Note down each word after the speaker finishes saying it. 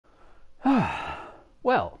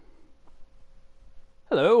Well,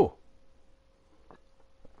 hello.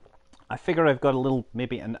 I figure I've got a little,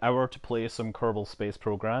 maybe an hour to play some Kerbal Space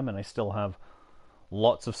Program, and I still have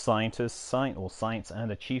lots of science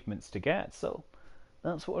and achievements to get, so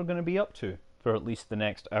that's what we're going to be up to for at least the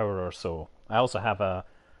next hour or so. I also have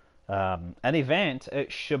an event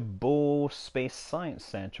at Chabot Space Science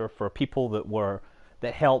Center for people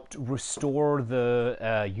that helped restore the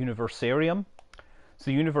Universarium. So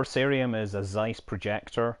the Universarium is a Zeiss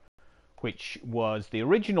projector, which was the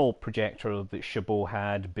original projector that Chabot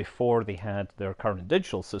had before they had their current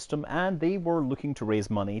digital system, and they were looking to raise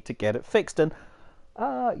money to get it fixed. And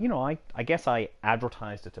I guess I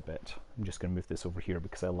advertised it a bit. I'm just going to move this over here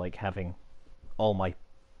because I like having all my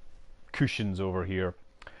cushions over here.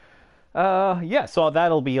 Yeah, so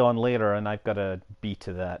that'll be on later, and I've got a B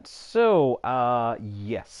to that. So,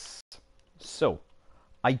 yes. So,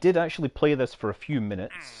 I did actually play this for a few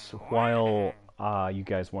minutes while you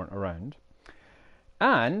guys weren't around,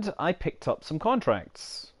 and I picked up some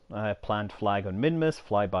contracts. Plant flag on Minmus,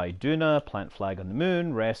 flyby Duna, plant flag on the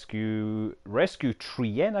moon, rescue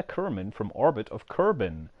Triena Kerman from orbit of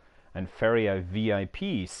Kerbin, and ferry a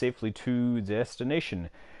VIP safely to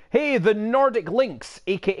destination. Hey, the Nordic Lynx,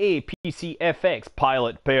 aka PCFX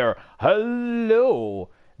pilot pair. Hello.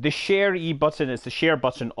 The share E button is the share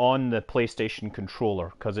button on the PlayStation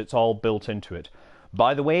controller because it's all built into it.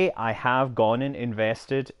 By the way, I have gone and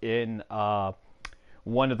invested in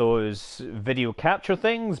one of those video capture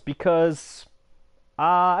things because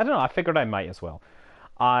I don't know. I figured I might as well.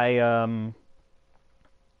 I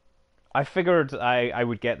figured I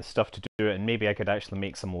would get the stuff to do it, and maybe I could actually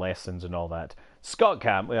make some lessons and all that. Scott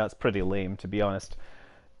Camp, well, that's pretty lame, to be honest.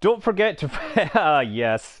 Don't forget to...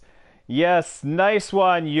 yes. Yes, nice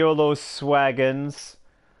one, YOLO Swaggins.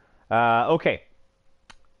 Okay.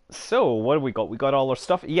 So, what have we got? We got all our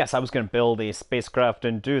stuff. Yes, I was going to build a spacecraft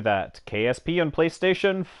and do that. KSP on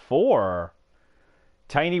PlayStation 4.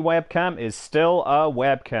 Tiny webcam is still a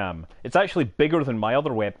webcam. It's actually bigger than my other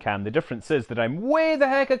webcam. The difference is that I'm way the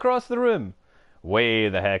heck across the room. Way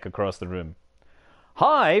the heck across the room.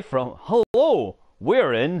 Hi from... Hello!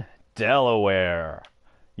 We're in Delaware.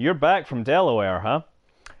 You're back from Delaware, huh?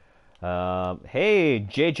 Hey,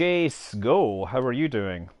 JJ Sgo, how are you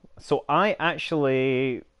doing? So I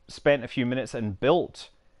actually spent a few minutes and built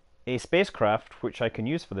a spacecraft which I can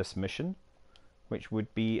use for this mission, which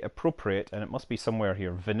would be appropriate, and it must be somewhere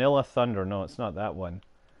here. Vanilla Thunder, no, it's not that one.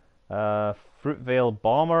 Fruitvale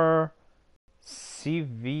Bomber,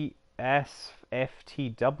 CVS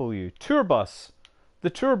FTW, Tourbus, the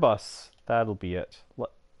Tourbus, that'll be it.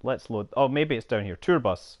 Let's load, oh, maybe it's down here,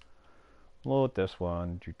 Tourbus. Load this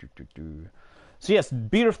one. So yes,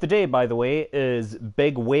 beer of the day, by the way, is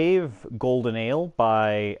Big Wave Golden Ale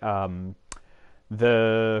by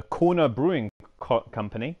the Kona Brewing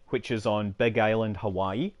Company, which is on Big Island,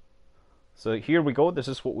 Hawaii. So here we go. This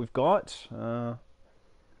is what we've got.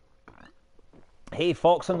 Hey,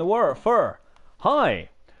 Fox on the Fur. Hi.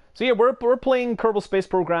 So yeah, we're playing Kerbal Space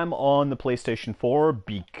Program on the PlayStation 4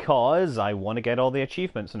 because I want to get all the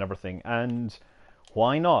achievements and everything, and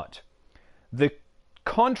why not? The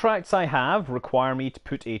contracts I have require me to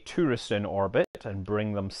put a tourist in orbit and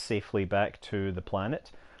bring them safely back to the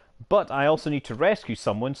planet. But I also need to rescue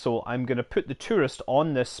someone, so I'm going to put the tourist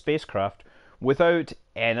on this spacecraft without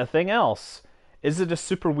anything else. Is it a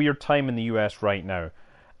super weird time in the US right now?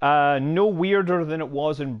 No weirder than it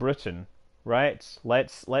was in Britain, right?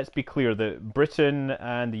 Let's be clear that Britain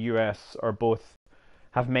and the US are both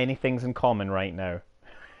have many things in common right now.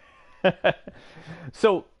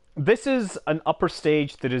 So this is an upper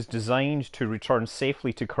stage that is designed to return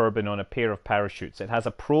safely to Kerbin on a pair of parachutes. It has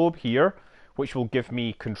a probe here, which will give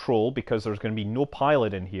me control because there's going to be no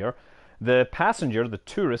pilot in here. The passenger, the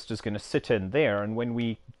tourist, is going to sit in there, and when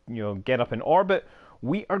we, get up in orbit,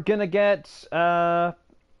 we are going to get, we're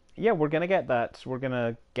going to get that. We're going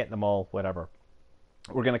to get them all, whatever.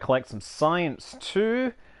 We're going to collect some science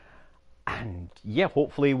too, and yeah,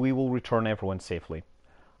 hopefully we will return everyone safely.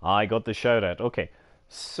 I got the shout out. Okay.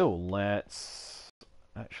 So let's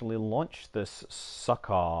actually launch this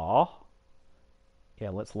sucker. Yeah,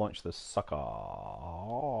 let's launch this sucker.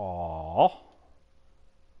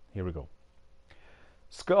 Here we go.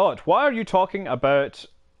 Scott, why are you talking about...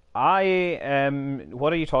 What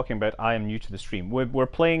are you talking about? I am new to the stream. We're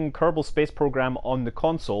playing Kerbal Space Program on the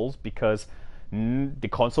consoles because the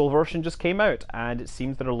console version just came out, and it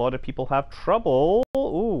seems that a lot of people have trouble.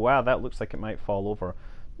 Oh, wow, that looks like it might fall over.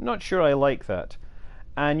 Not sure I like that.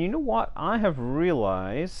 And you know what? I have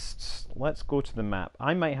realized... Let's go to the map.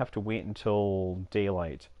 I might have to wait until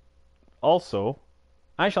daylight. Also...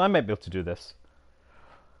 Actually, I might be able to do this.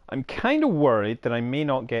 I'm kind of worried that I may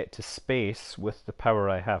not get to space with the power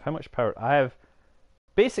I have. How much power? I have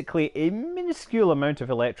basically a minuscule amount of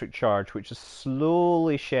electric charge, which is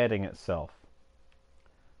slowly shedding itself.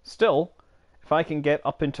 Still, if I can get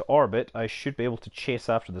up into orbit, I should be able to chase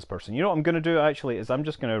after this person. You know what I'm going to do, actually, is I'm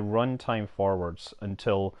just going to run time forwards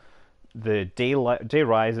until the day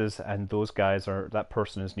rises and that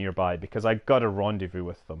person is nearby, because I've got a rendezvous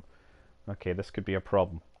with them. Okay, this could be a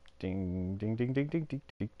problem. Ding, ding, ding, ding, ding, ding,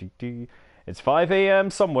 ding, ding, ding. It's 5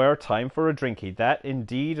 a.m. somewhere, time for a drinky. That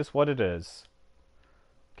indeed is what it is.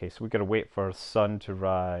 Okay, so we've got to wait for the sun to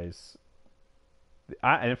rise.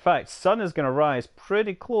 And in fact, sun is going to rise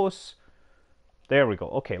pretty close. There we go.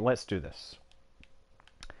 Okay, let's do this.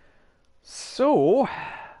 So,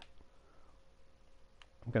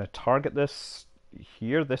 I'm going to target this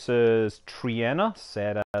here. This is Triana,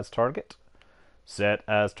 set as target. Set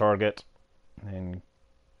as target. And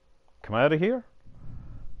come out of here.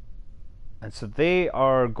 And so they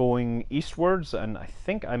are going eastwards, and I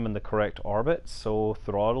think I'm in the correct orbit. So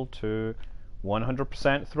throttle to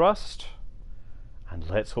 100% thrust. And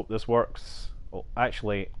let's hope this works. Oh,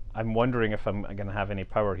 actually, I'm wondering if I'm going to have any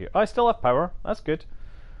power here. Oh, I still have power. That's good.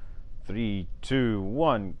 3, 2,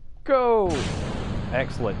 1, go!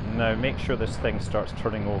 Excellent. Now make sure this thing starts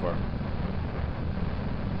turning over,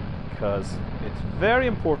 because it's very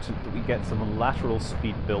important that we get some lateral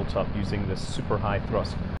speed built up using this super high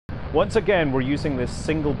thrust. Once again, we're using this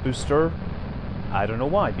single booster. I don't know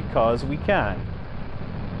why, because we can.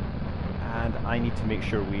 And I need to make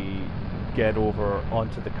sure we get over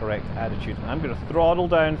onto the correct attitude. I'm going to throttle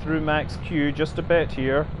down through max Q just a bit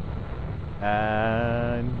here.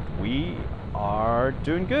 And we are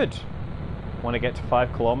doing good. Want to get to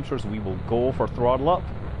 5 kilometers, we will go for throttle up.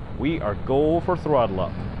 We are go for throttle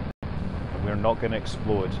up. We're not going to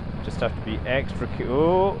explode. Just have to be extra.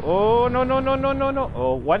 Oh, no, no, no, no, no, no.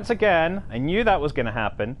 Oh, once again, I knew that was going to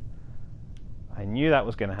happen. I knew that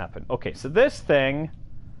was going to happen. Okay, so this thing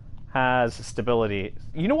has stability.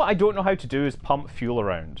 You know what I don't know how to do is pump fuel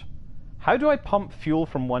around. How do I pump fuel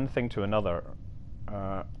from one thing to another?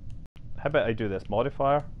 How about I do this?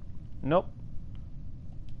 Modifier? Nope.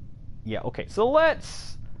 Yeah, okay. So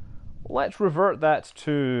let's revert that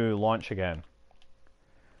to launch again.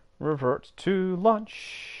 Revert to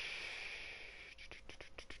launch.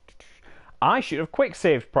 I should have quick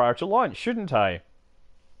saved prior to launch, shouldn't I?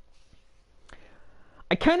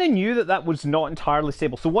 I kind of knew that that was not entirely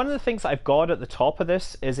stable. So one of the things I've got at the top of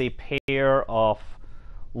this is a pair of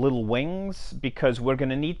little wings, because we're going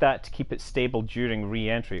to need that to keep it stable during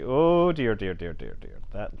re-entry. Oh dear, dear, dear, dear, dear.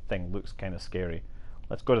 That thing looks kind of scary.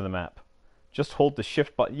 Let's go to the map. Just hold the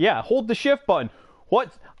shift button. Yeah, hold the shift button.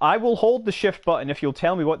 What? I will hold the shift button if you'll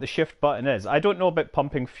tell me what the shift button is. I don't know about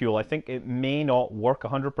pumping fuel. I think it may not work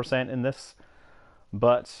 100% in this,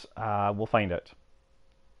 but we'll find out.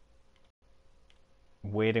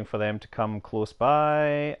 Waiting for them to come close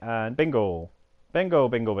by, and bingo. Bingo,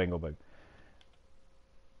 bingo, bingo, bingo.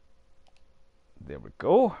 There we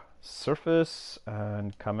go. Surface,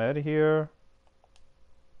 and come out of here.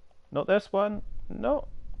 Not this one. No,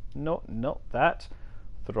 no, no, that.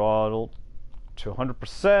 Throttle to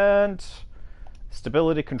 100%.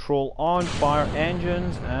 Stability control on, fire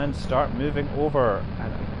engines, and start moving over.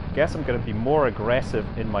 And I guess I'm going to be more aggressive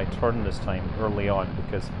in my turn this time early on,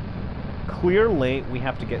 because clearly we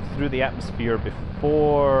have to get through the atmosphere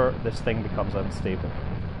before this thing becomes unstable.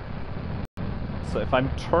 So if I'm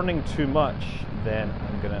turning too much, then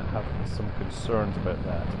I'm going to have some concerns about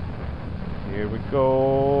that. Here we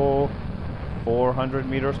go. 400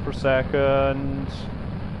 meters per second.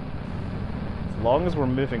 As long as we're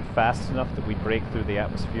moving fast enough that we break through the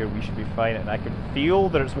atmosphere, we should be fine. And I can feel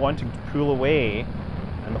that it's wanting to pull away,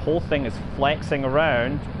 and the whole thing is flexing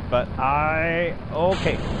around, but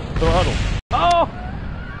okay, throttle. Oh!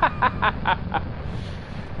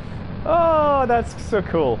 Oh, that's so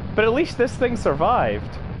cool. But at least this thing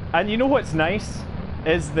survived. And you know what's nice?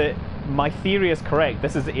 Is that my theory is correct.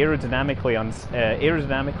 This is aerodynamically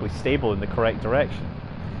stable in the correct direction.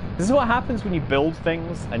 This is what happens when you build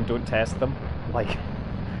things and don't test them. Like,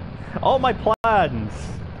 all my plans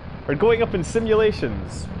are going up in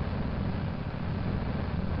simulations.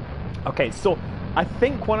 Okay, so I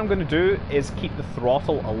think what I'm going to do is keep the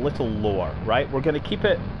throttle a little lower, right? We're going to keep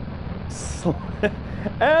it slow.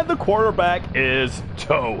 And the quarterback is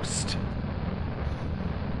toast.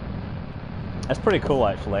 That's pretty cool,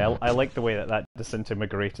 actually. I like the way that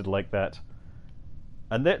disintegrated like that.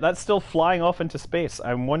 And that's still flying off into space.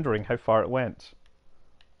 I'm wondering how far it went.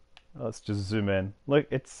 Let's just zoom in. Look,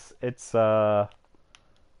 it's where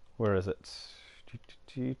is it?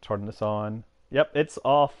 Turn this on. Yep, it's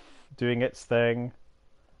off, doing its thing.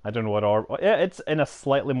 I don't know what orbit. Yeah, it's in a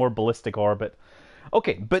slightly more ballistic orbit.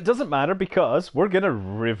 Okay, but it doesn't matter because we're going to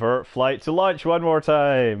revert flight to launch one more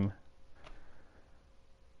time.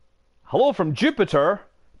 Hello from Jupiter?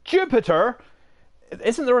 Jupiter?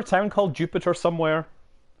 Isn't there a town called Jupiter somewhere?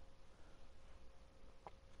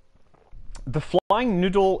 The flying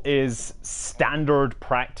noodle is standard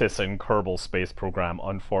practice in Kerbal Space Program,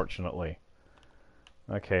 unfortunately.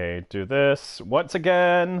 Okay, do this once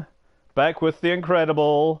again. Back with the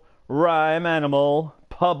incredible Rhyme Animal,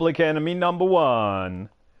 public enemy number one.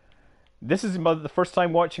 This is the first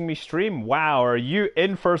time watching me stream. Wow, are you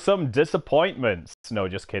in for some disappointments? No,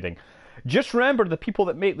 just kidding. Just remember, the people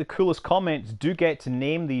that make the coolest comments do get to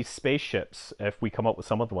name these spaceships if we come up with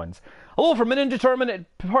some other ones. Hello from an indeterminate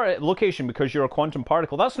location because you're a quantum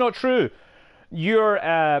particle. That's not true.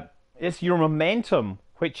 It's your momentum,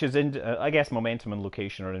 which is I guess momentum and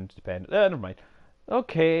location are independent. Never mind.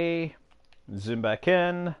 Okay, zoom back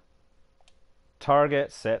in.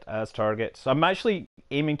 Target, set as target. So I'm actually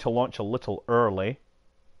aiming to launch a little early.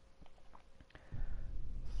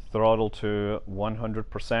 Throttle to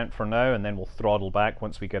 100% for now, and then we'll throttle back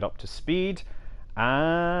once we get up to speed.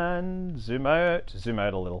 And zoom out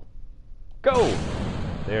a little. Go!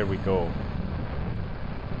 There we go.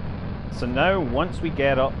 So now once we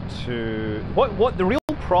get up to... What the real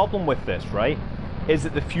problem with this, right, is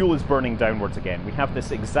that the fuel is burning downwards again. We have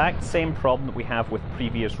this exact same problem that we have with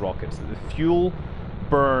previous rockets, that the fuel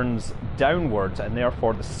burns downwards and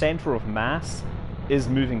therefore the center of mass is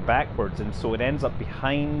moving backwards, and so it ends up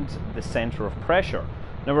behind the center of pressure.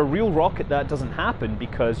 Now a real rocket that doesn't happen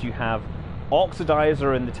because you have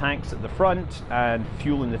oxidizer in the tanks at the front and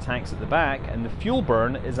fuel in the tanks at the back, and the fuel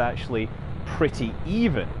burn is actually pretty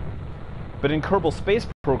even. But in Kerbal Space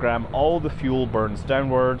Program, all the fuel burns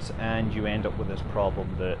downwards and you end up with this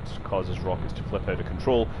problem that causes rockets to flip out of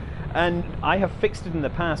control. And I have fixed it in the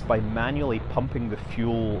past by manually pumping the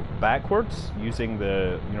fuel backwards using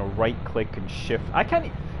the right click and shift. I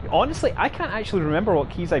can't actually remember what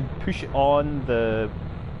keys I push on the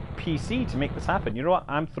PC to make this happen. You know what?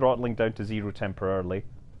 I'm throttling down to 0 temporarily.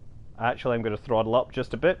 Actually, I'm going to throttle up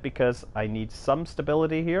just a bit because I need some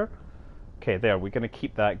stability here. Okay, there, we're going to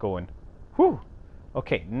keep that going. Whew!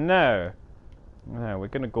 Okay, now we're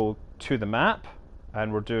going to go to the map,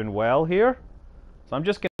 and we're doing well here. So I'm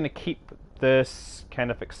just going to keep this kind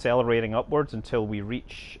of accelerating upwards until we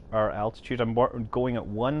reach our altitude. I'm going at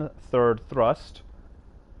 1/3 thrust,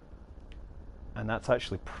 and that's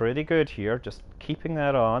actually pretty good here. Just keeping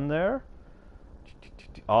that on there.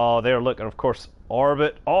 Oh, there, look, and of course,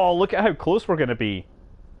 orbit. Oh, look at how close we're going to be.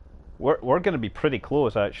 We're going to be pretty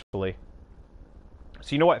close, actually.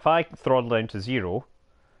 So you know what, if I throttle down to 0,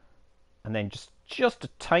 and then just a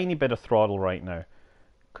tiny bit of throttle right now,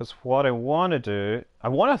 because what I want to do, I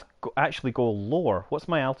want to actually go lower. What's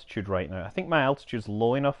my altitude right now? I think my altitude is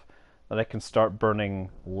low enough that I can start burning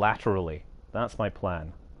laterally. That's my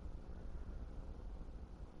plan.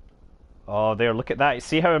 Oh, there, look at that.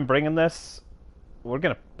 See how I'm bringing this? We're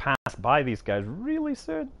going to pass by these guys really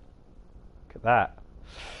soon. Look at that.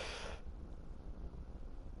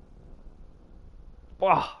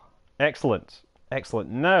 Oh, excellent. Excellent.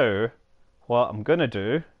 Now, what I'm going to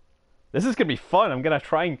do... This is going to be fun. I'm going to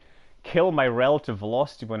try and kill my relative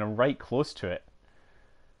velocity when I'm right close to it.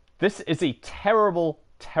 This is a terrible,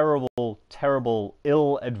 terrible, terrible,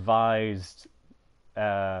 ill-advised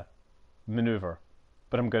maneuver.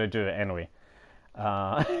 But I'm going to do it anyway.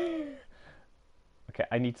 Okay,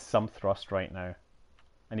 I need some thrust right now.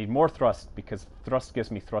 I need more thrust because thrust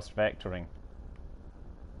gives me thrust vectoring.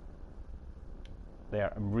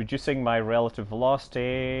 There, I'm reducing my relative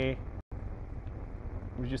velocity.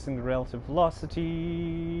 Reducing the relative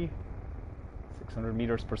velocity. 600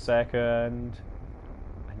 meters per second.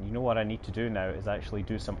 And you know what I need to do now is actually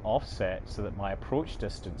do some offset so that my approach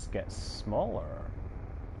distance gets smaller.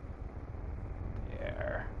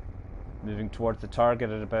 There. Moving towards the target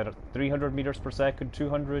at about 300 meters per second,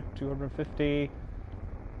 200, 250.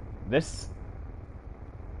 This...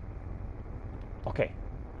 Okay.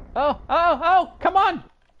 Oh, come on!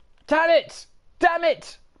 Damn it! Damn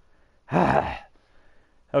it!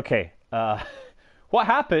 Okay, what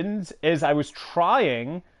happened is I was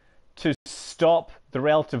trying to stop the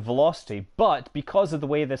relative velocity, but because of the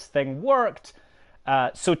way this thing worked,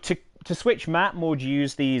 so to switch map mode, you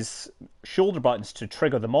use these shoulder buttons to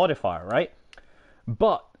trigger the modifier, right?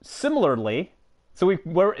 But similarly, so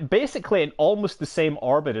we're basically in almost the same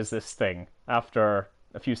orbit as this thing after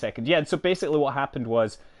a few seconds. Yeah, and so basically what happened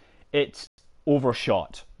was it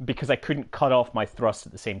overshot because I couldn't cut off my thrust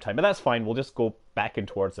at the same time. But that's fine, we'll just go back in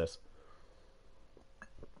towards this.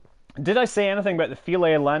 Did I say anything about the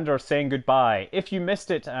Philae lander saying goodbye? If you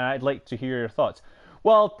missed it, I'd like to hear your thoughts.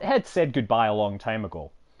 Well, it had said goodbye a long time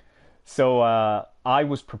ago. So I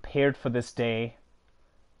was prepared for this day,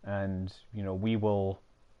 and we will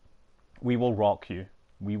rock you.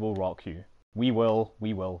 We will rock you. We will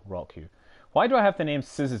rock you. Why do I have the name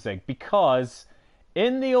Sizzazig? Because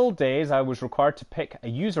in the old days I was required to pick a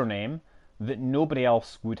username that nobody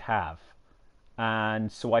else would have.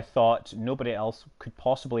 And so I thought nobody else could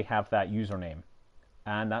possibly have that username.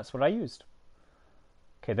 And that's what I used.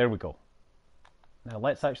 Okay, there we go. Now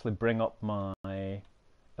let's actually bring up my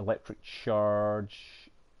electric charge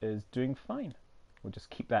is doing fine. We'll just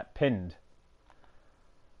keep that pinned.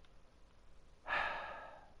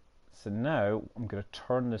 So now I'm going to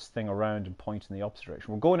turn this thing around and point in the opposite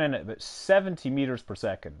direction. We're going in at about 70 meters per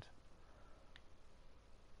second.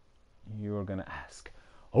 You're going to ask,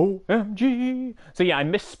 OMG! So yeah, I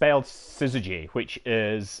misspelled syzygy, which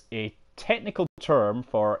is a technical term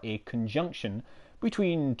for a conjunction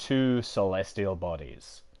between two celestial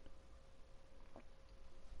bodies.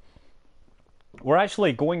 We're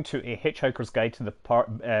actually going to a Hitchhiker's Guide to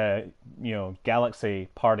the Galaxy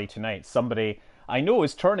party tonight. Somebody I know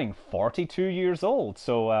is turning 42 years old.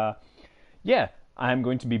 So yeah, I'm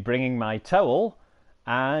going to be bringing my towel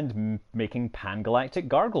and making pan-galactic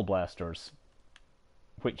gargle blasters,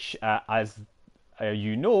 which, as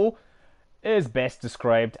you know, is best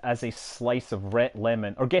described as a slice of red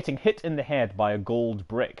lemon, or getting hit in the head by a gold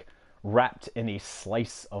brick wrapped in a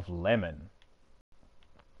slice of lemon.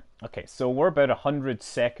 Okay, so we're about 100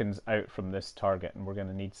 seconds out from this target, and we're going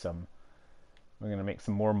to need some... We're going to make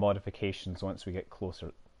some more modifications once we get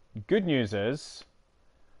closer. Good news is...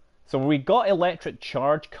 So we got electric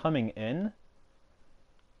charge coming in.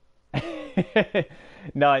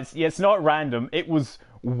 No, it's not random. It was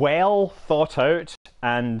well thought out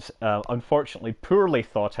and unfortunately poorly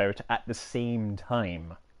thought out at the same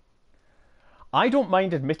time. I don't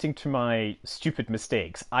mind admitting to my stupid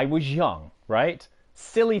mistakes. I was young, right?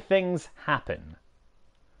 Silly things happen.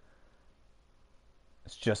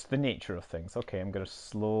 It's just the nature of things. Okay, I'm going to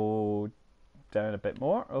slow down a bit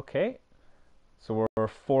more. Okay. So we're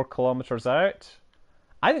 4 kilometers out.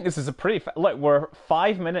 I think this is a pretty... Look, we're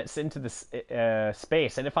 5 minutes into this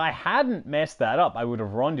space, and if I hadn't messed that up, I would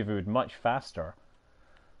have rendezvoused much faster.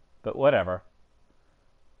 But whatever.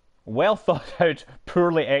 Well thought out,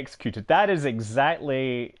 poorly executed. That is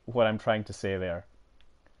exactly what I'm trying to say there.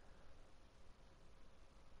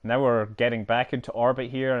 Now we're getting back into orbit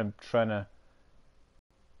here. I'm trying to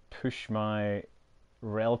push my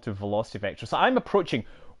relative velocity vector. So I'm approaching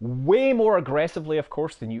way more aggressively, of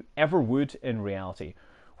course, than you ever would in reality.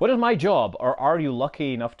 What is my job, or are you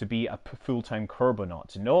lucky enough to be a full-time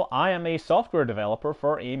Kerbonaut? No, I am a software developer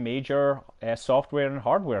for a major software and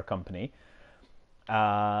hardware company.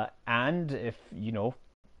 And if,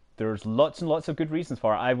 there's lots and lots of good reasons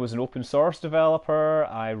for it. I was an open source developer.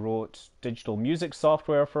 I wrote digital music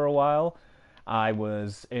software for a while. I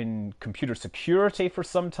was in computer security for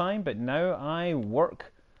some time, but now I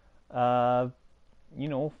work, for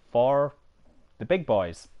the big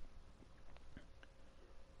boys.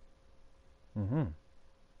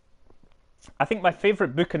 I think my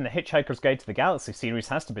favourite book in the Hitchhiker's Guide to the Galaxy series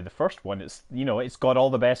has to be the first one. It's got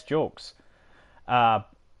all the best jokes. A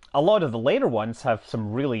lot of the later ones have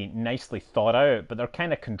some really nicely thought out, but they're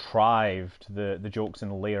kind of contrived, the jokes in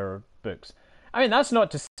the later books. I mean, that's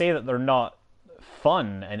not to say that they're not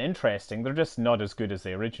fun and interesting, they're just not as good as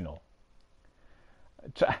the original.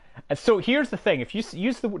 So here's the thing, if you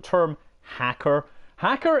use the term hacker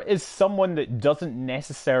is someone that doesn't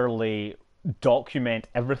necessarily document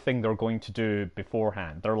everything they're going to do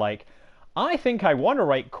beforehand. They're like, I think I want to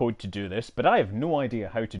write code to do this, but I have no idea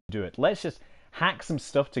how to do it. Let's just hack some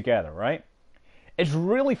stuff together, right? It's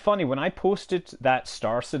really funny, when I posted that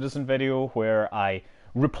Star Citizen video where I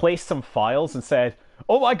replaced some files and said,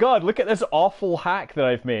 oh my god, look at this awful hack that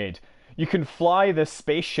I've made. You can fly this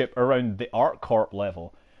spaceship around the ArcCorp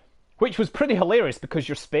level. Which was pretty hilarious because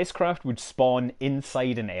your spacecraft would spawn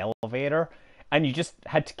inside an elevator and you just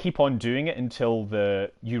had to keep on doing it until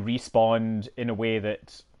you respawned in a way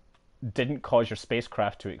that didn't cause your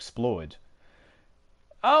spacecraft to explode.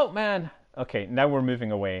 Oh man! Okay, now we're moving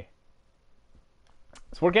away.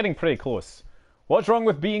 So we're getting pretty close. What's wrong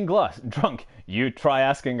with being drunk? You try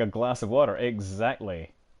asking a glass of water.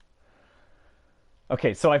 Exactly.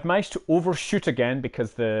 Okay, so I've managed to overshoot again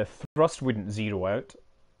because the thrust wouldn't zero out.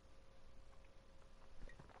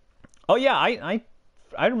 Oh yeah, I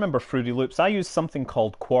remember Fruity Loops. I used something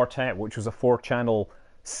called Quartet, which was a 4-channel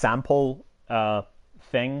sample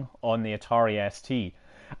thing on the Atari ST.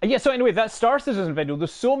 Yeah, so anyway, that Star Citizen video,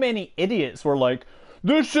 there's so many idiots were like,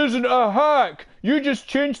 this isn't a hack. You just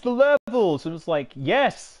changed the levels. And it's like,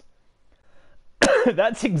 yes,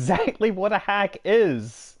 that's exactly what a hack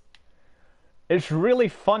is. It's really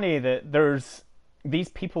funny that there's these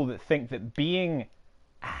people that think that being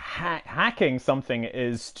hacking something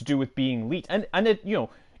is to do with being elite, and it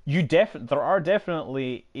there are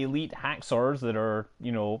definitely elite hacksaws that are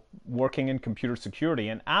working in computer security,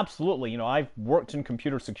 and absolutely I've worked in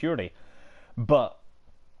computer security, but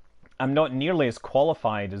I'm not nearly as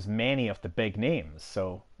qualified as many of the big names.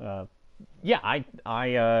 So yeah,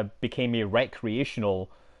 I became a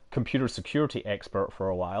recreational computer security expert for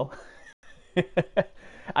a while.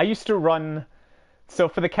 I used to run. So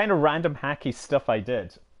for the kind of random hacky stuff I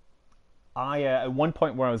did, I at one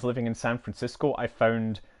point where I was living in San Francisco, I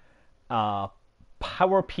found a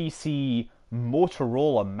PowerPC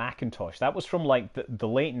Motorola Macintosh. That was from like the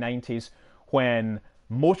late 90s when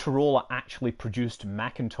Motorola actually produced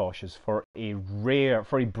Macintoshes for a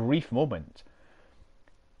brief moment.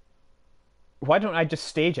 Why don't I just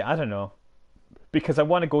stage it? I don't know. Because I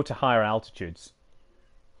want to go to higher altitudes.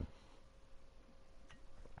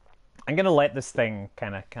 I'm going to let this thing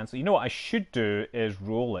kind of cancel. You know what I should do is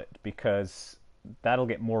roll it, because that'll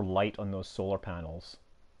get more light on those solar panels.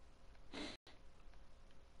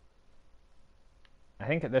 I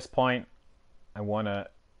think at this point, I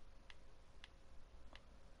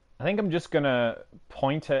think I'm just going to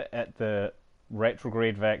point it at the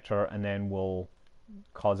retrograde vector, and then we'll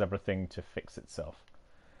cause everything to fix itself.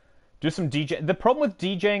 Do some DJ. The problem with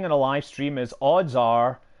DJing on a live stream is odds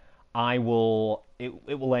are it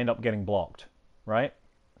will end up getting blocked, right?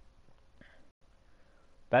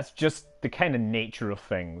 That's just the kind of nature of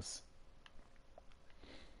things.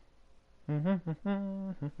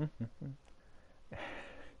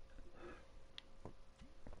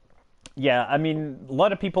 Yeah, I mean, a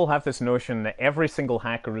lot of people have this notion that every single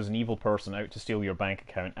hacker is an evil person out to steal your bank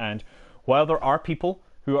account. And while there are people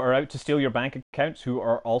who are out to steal your bank accounts who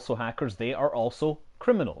are also hackers, they are also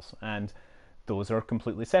criminals. And those are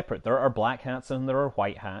completely separate. There are black hats and there are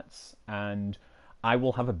white hats. And I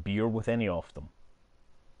will have a beer with any of them.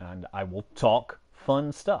 And I will talk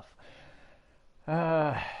fun stuff.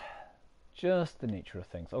 Just the nature of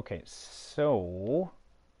things. Okay, so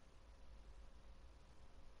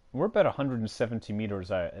we're about 170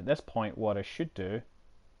 meters out. At this point, what I should do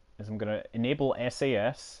is I'm going to enable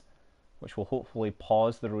SAS, which will hopefully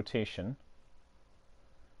pause the rotation.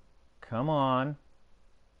 Come on.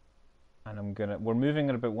 And we're moving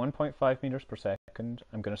at about 1.5 meters per second.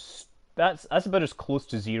 That's about as close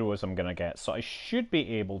to zero as I'm going to get. So I should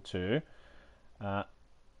be able to,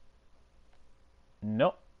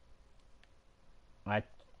 no. I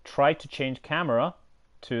tried to change camera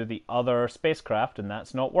to the other spacecraft, and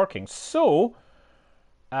that's not working. So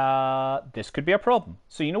this could be a problem.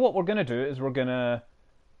 So you know what we're going to do is we're going to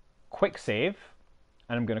quick save,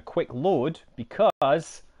 and I'm going to quick load,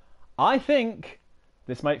 because I think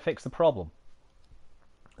this might fix the problem.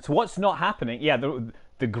 So what's not happening? Yeah,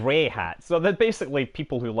 the grey hats. So they're basically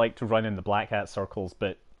people who like to run in the black hat circles,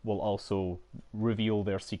 but will also reveal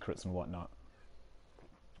their secrets and whatnot.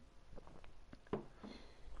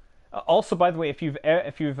 Also, by the way, if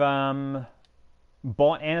you've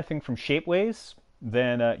bought anything from Shapeways,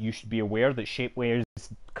 then you should be aware that Shapeways'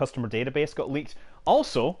 customer database got leaked.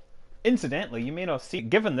 Also, incidentally, you may not see,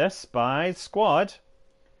 given this by Squad.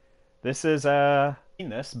 This is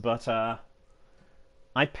but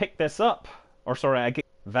I picked this up, or sorry, I get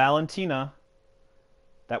Valentina.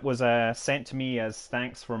 That was sent to me as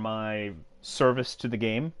thanks for my service to the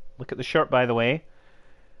game. Look at the shirt, by the way.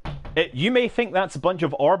 You may think that's a bunch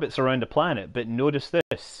of orbits around a planet, but notice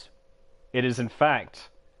this. It is, in fact,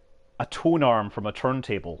 a tone arm from a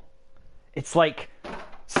turntable. It's like...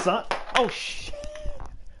 Oh, shit.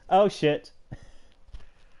 Oh, shit.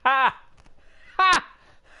 Ha! Ha!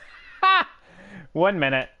 Ha! 1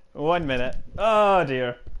 minute. 1 minute. Oh,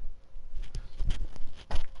 dear.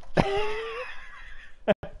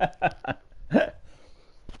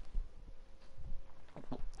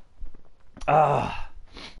 Ah...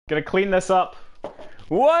 Gonna clean this up.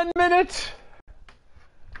 1 minute!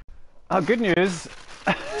 Good news.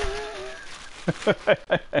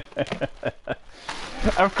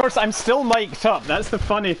 Of course, I'm still mic'd up. That's the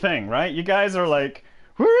funny thing, right? You guys are like,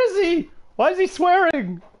 where is he? Why is he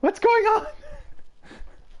swearing? What's going on?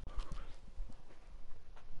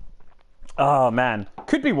 Oh, man.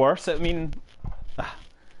 Could be worse. I mean,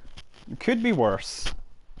 could be worse.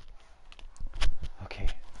 Okay.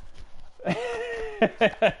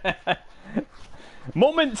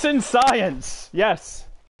 Moments in science. Yes.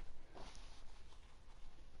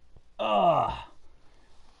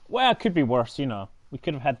 Well, it could be worse, you know. We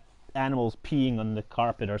could have had animals peeing on the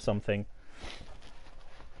carpet or something.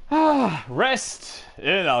 Ah, rest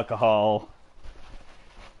in alcohol.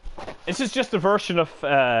 This is just a version of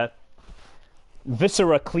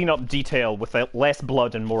Viscera cleanup detail with less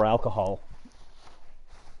blood and more alcohol.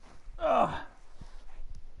 Ugh.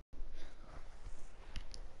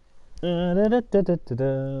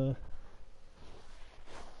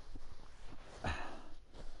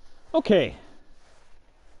 Okay.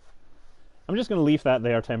 I'm just going to leave that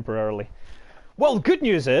there temporarily. Well, good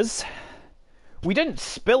news is we didn't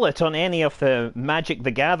spill it on any of the Magic the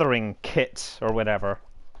Gathering kit or whatever.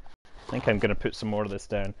 I think I'm going to put some more of this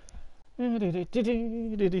down. What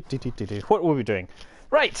were we doing?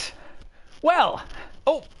 Right. Well.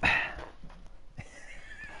 Oh.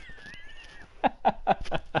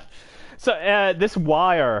 So this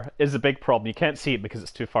wire is a big problem. You can't see it because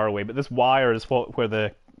it's too far away, but this wire is where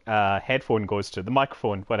the headphone goes to, the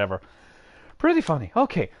microphone, whatever. Pretty funny.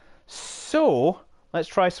 Okay, so let's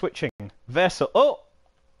try switching. Vessel. Oh!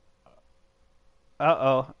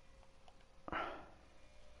 Uh-oh.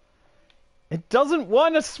 It doesn't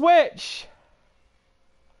want to switch!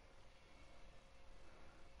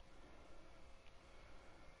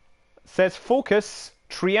 It says focus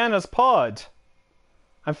Triana's pod.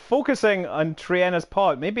 I'm focusing on Triana's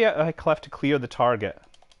pod. Maybe I have to clear the target.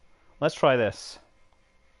 Let's try this.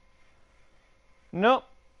 Nope.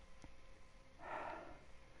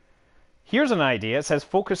 Here's an idea. It says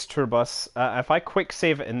focus turbus. If I quick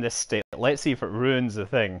save it in this state, let's see if it ruins the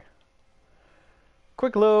thing.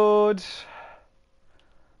 Quick load.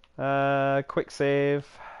 Quick save.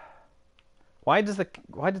 Why did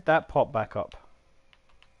that pop back up?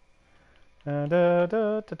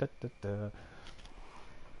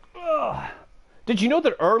 Did you know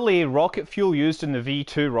that early rocket fuel used in the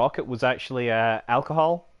V2 rocket was actually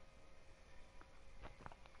alcohol?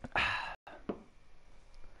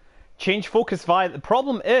 Change focus via... The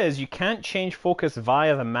problem is you can't change focus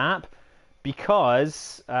via the map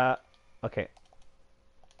because... okay.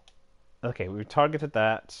 Okay, we targeted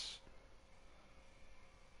that.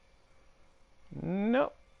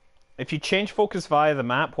 No. If you change focus via the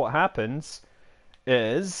map, what happens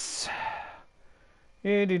is...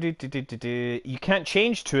 You can't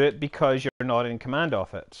change to it because you're not in command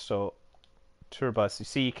of it. So, Turbus, you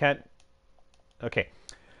see, you can't... Okay.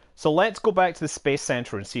 So let's go back to the Space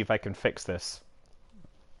Center and see if I can fix this.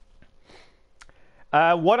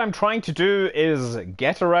 What I'm trying to do is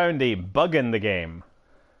get around a bug in the game.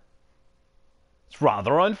 It's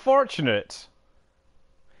rather unfortunate.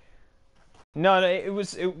 No, they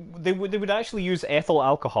would actually use ethyl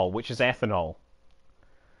alcohol, which is ethanol.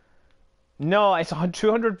 No, it's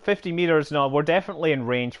 250 meters. No, we're definitely in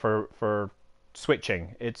range for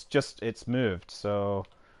switching. It's moved. So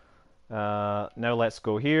now let's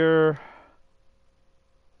go here.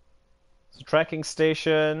 So tracking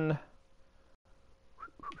station.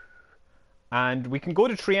 And we can go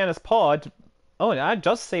to Triana's pod. Oh, it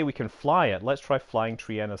does say we can fly it. Let's try flying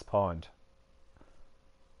Triana's pod.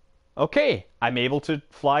 Okay, I'm able to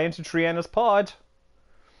fly into Triana's pod.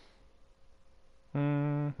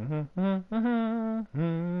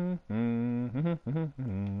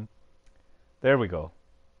 There we go.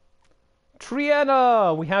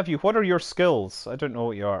 Triana, we have you. What are your skills? I don't know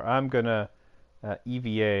what you are. I'm gonna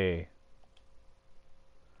EVA.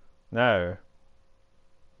 Now,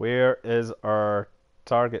 where is our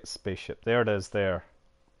target spaceship? There it is, there.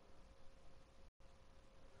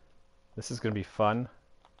 This is gonna be fun.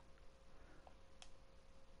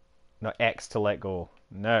 No, X to let go.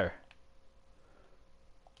 No.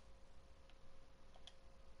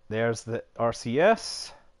 There's the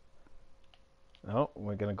RCS. Oh,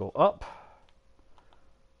 we're gonna go up.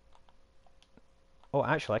 Oh,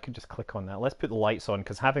 actually, I could just click on that. Let's put the lights on,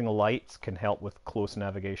 because having the lights can help with close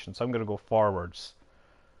navigation. So I'm going to go forwards.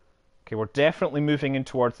 Okay, we're definitely moving in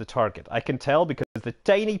towards the target. I can tell because the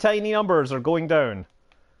tiny, tiny numbers are going down.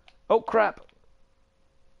 Oh, crap.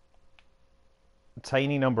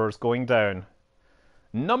 Tiny numbers going down.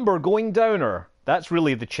 Number going downer. That's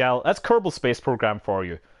really the challenge. That's Kerbal Space Program for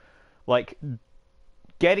you. Like,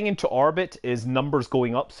 getting into orbit is numbers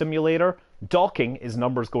going up simulator. Docking is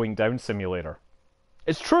numbers going down simulator.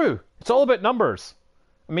 It's true. It's all about numbers.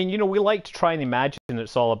 I mean, you know, we like to try and imagine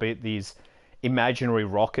it's all about these imaginary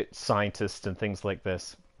rocket scientists and things like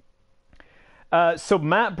this. So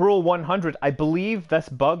Matt Bro 100, I believe this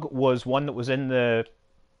bug was one that was in the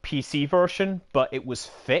PC version, but it was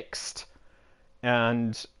fixed.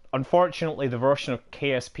 And unfortunately, the version of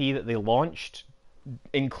KSP that they launched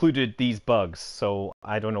included these bugs, so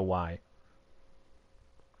I don't know why.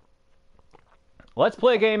 Let's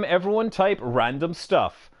play a game. Everyone type random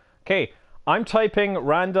stuff. Okay, I'm typing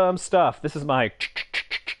random stuff. This is my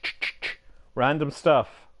random stuff.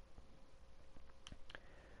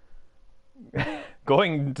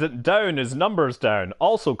 Going down is numbers down,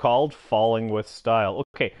 also called falling with style.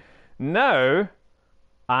 Okay, now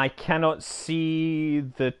I cannot see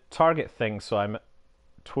the target thing, so I'm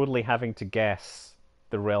totally having to guess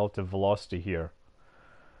the relative velocity here.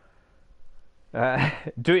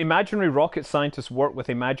 Do imaginary rocket scientists work with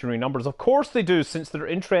imaginary numbers? Of course they do, since they're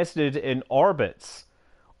interested in orbits.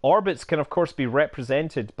 Orbits can, of course, be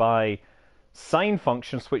represented by sine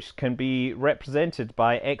functions, which can be represented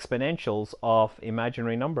by exponentials of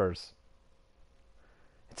imaginary numbers.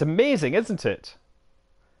 It's amazing, isn't it?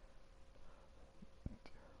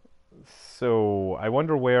 So I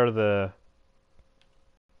wonder which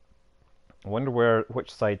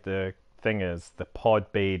side the thing is. The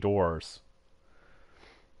pod bay doors.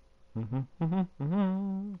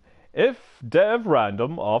 If dev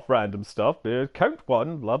random off random stuff, count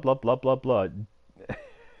one, blah blah blah blah blah.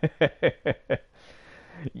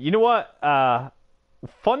 You know what?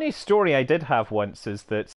 Funny story I did have once is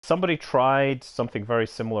that somebody tried something very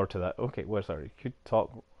similar to that. Okay, well, sorry. You could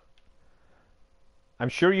talk. I'm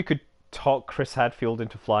sure you could talk Chris Hadfield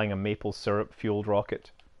into flying a maple syrup fueled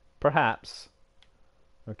rocket. Perhaps.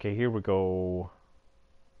 Okay, here we go.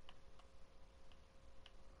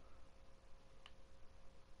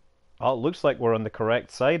 Oh, it looks like we're on the correct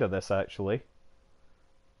side of this, actually.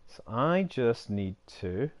 So I just need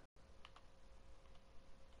to...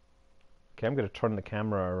 Okay, I'm going to turn the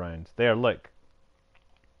camera around. There, look.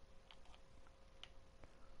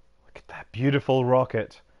 Look at that beautiful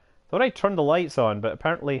rocket. Thought I turned the lights on, but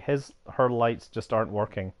apparently her lights just aren't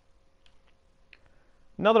working.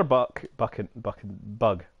 Another bug.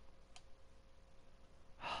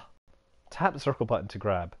 Tap the circle button to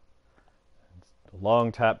grab.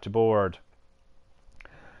 Long tap to board.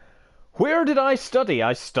 Where did I study?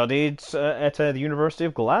 I studied at the University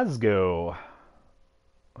of Glasgow.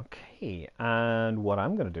 Okay, and what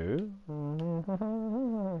I'm going to do...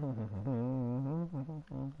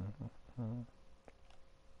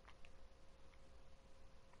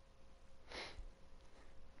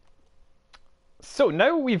 So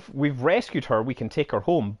now we've rescued her, we can take her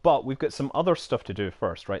home, but we've got some other stuff to do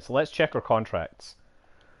first, right? So let's check our contracts.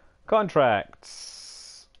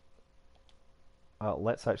 Contracts.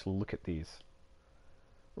 Let's actually look at these.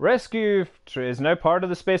 Rescue is now part of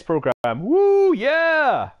the space program. Woo,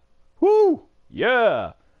 yeah! Woo,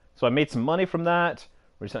 yeah! So I made some money from that.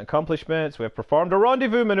 Recent accomplishments. We have performed a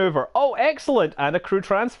rendezvous maneuver. Oh, excellent! And a crew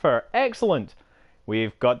transfer. Excellent.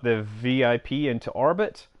 We've got the VIP into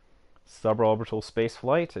orbit. Suborbital space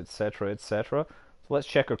flight, etc., etc. So let's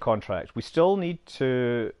check our contract. We still need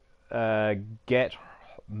to get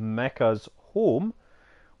Mecca's home.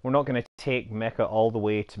 We're not going to take Mecca all the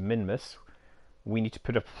way to Minmus. We need to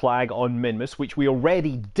put a flag on Minmus, which we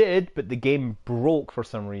already did, but the game broke for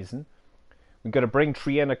some reason. We've got to bring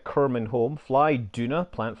Triana Kerman home, fly Duna,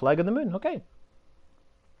 plant flag on the moon. Okay.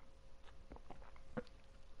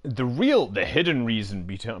 The hidden reason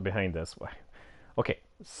behind this. Okay,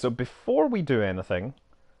 so before we do anything,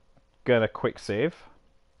 get a quick save.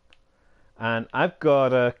 And I've got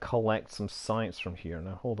to collect some science from here.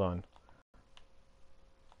 Now, hold on.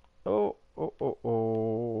 Oh.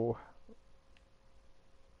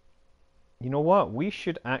 You know what? We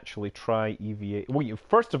should actually try EVA. Well,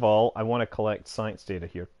 first of all, I want to collect science data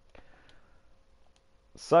here.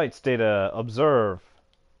 Science data, observe.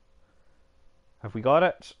 Have we got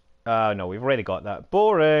it? No, we've already got that.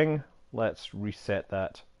 Boring. Let's reset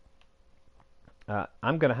that.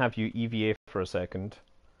 I'm going to have you EVA for a second.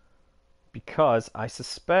 Because I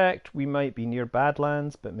suspect we might be near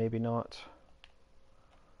Badlands, but maybe not.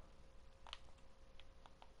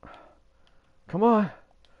 Come on.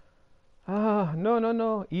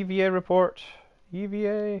 No. EVA report.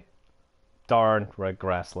 EVA. Darn, red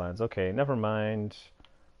grasslands. Okay, never mind.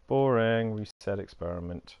 Boring. Reset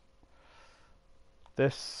experiment.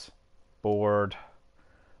 This board.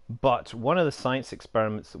 But one of the science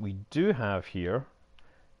experiments that we do have here...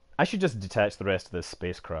 I should just detach the rest of this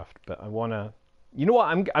spacecraft, but I want to... You know what?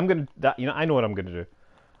 I'm going to... I know what I'm going to do.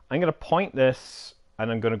 I'm going to point this,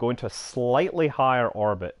 and I'm going to go into a slightly higher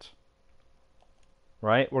orbit.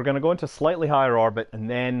 Right? We're going to go into slightly higher orbit, and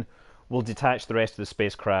then we'll detach the rest of the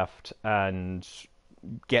spacecraft and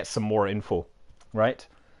get some more info. Right?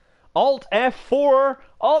 Alt F4!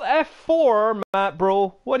 Alt F4, Matt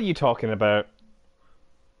bro! What are you talking about?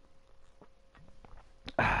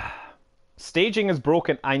 Staging is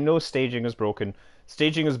broken. I know staging is broken.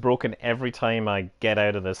 Staging is broken every time I get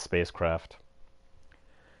out of this spacecraft.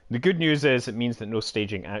 The good news is it means that no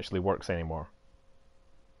staging actually works anymore.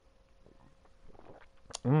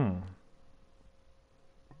 Mm.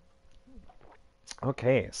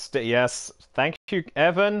 Okay. Yes. Thank you,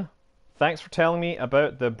 Evan. Thanks for telling me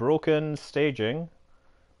about the broken staging,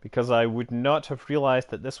 because I would not have realized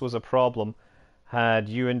that this was a problem had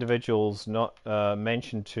you individuals not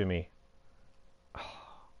mentioned to me.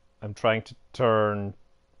 I'm trying to turn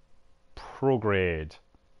prograde,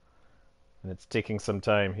 and it's taking some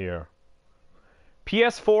time here.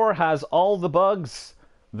 PS4 has all the bugs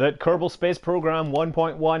that Kerbal Space Program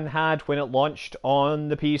 1.1 had when it launched on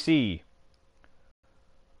the PC.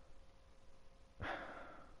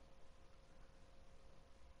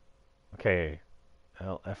 Okay,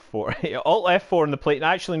 Alt F4. Alt F4 in the play.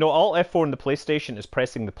 Actually, no. Alt F4 in the PlayStation is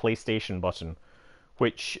pressing the PlayStation button,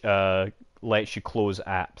 which lets you close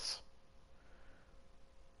apps.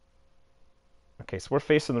 Okay, so we're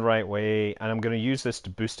facing the right way, and I'm going to use this to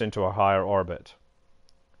boost into a higher orbit.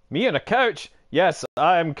 Me on a couch? Yes,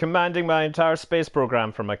 I am commanding my entire space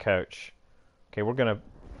program from my couch. Okay, we're going to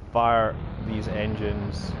fire these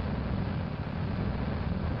engines.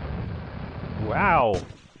 Wow,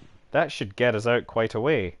 that should get us out quite a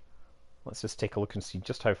way. Let's just take a look and see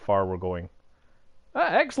just how far we're going.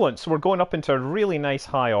 Ah, excellent. So we're going up into a really nice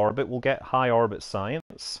high orbit. We'll get high orbit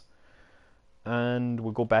science. And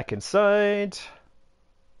we'll go back inside.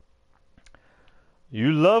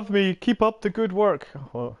 You love me. Keep up the good work.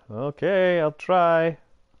 Well, okay, I'll try.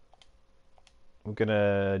 We're going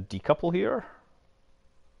to decouple here.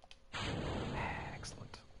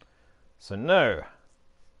 Excellent. So now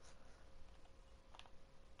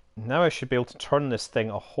I should be able to turn this thing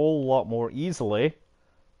a whole lot more easily.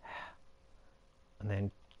 And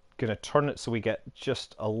then going to turn it so we get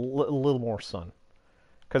just a little more sun.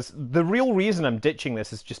 Because the real reason I'm ditching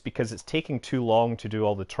this is just because it's taking too long to do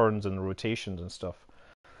all the turns and the rotations and stuff.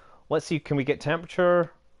 Let's see, can we get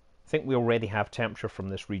temperature? I think we already have temperature from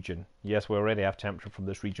this region. Yes, we already have temperature from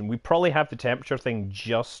this region. We probably have the temperature thing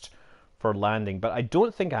just for landing, but I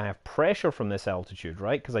don't think I have pressure from this altitude,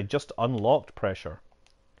 right? Because I just unlocked pressure.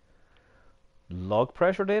 Log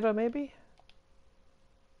pressure data, maybe?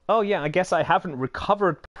 Oh yeah, I guess I haven't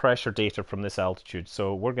recovered pressure data from this altitude,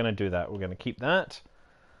 so we're going to do that. We're going to keep that.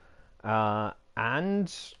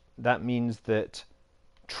 And that means that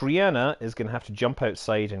Triana is going to have to jump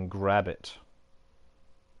outside and grab it.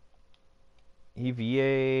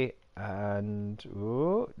 EVA and...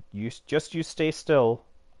 Oh, you stay still.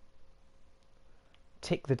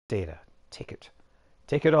 Take the data. Take it.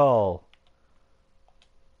 Take it all.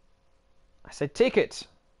 I said take it.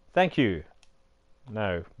 Thank you.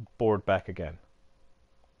 Now, board back again.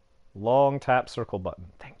 Long tap circle button.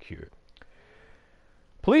 Thank you.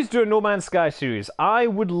 Please do a No Man's Sky series. I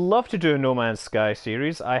would love to do a No Man's Sky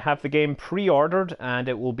series. I have the game pre-ordered and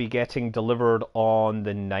it will be getting delivered on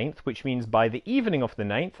the 9th, which means by the evening of the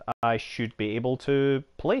 9th, I should be able to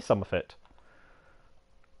play some of it.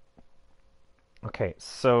 Okay,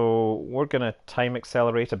 so we're going to time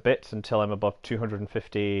accelerate a bit until I'm above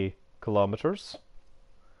 250 kilometers.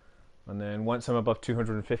 And then once I'm above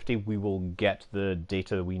 250, we will get the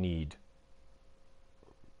data we need.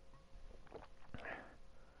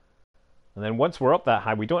 And then once we're up that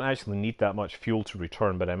high, we don't actually need that much fuel to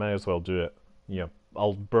return, but I might as well do it. Yeah,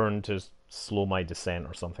 I'll burn to slow my descent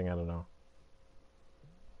or something, I don't know.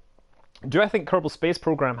 Do I think Kerbal Space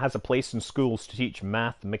Program has a place in schools to teach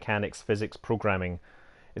math, mechanics, physics, programming?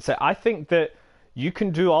 I think that you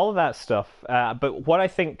can do all of that stuff, but what I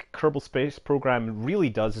think Kerbal Space Program really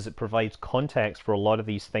does is it provides context for a lot of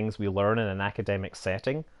these things we learn in an academic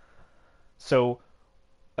setting. So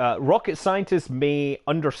rocket scientists may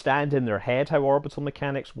understand in their head how orbital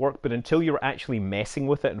mechanics work, but until you're actually messing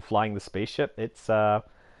with it and flying the spaceship, it's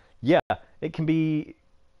yeah, it can be,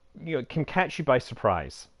 it can catch you by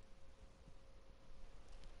surprise.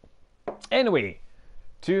 Anyway,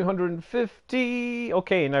 250.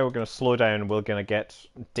 Okay, now we're going to slow down. We're going to get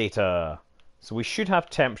data. So we should have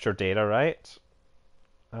temperature data, right?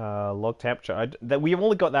 Log temperature. We've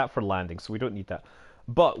only got that for landing, so we don't need that.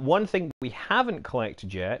 But one thing we haven't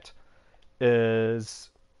collected yet is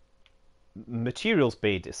materials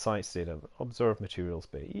bay science data. Observe materials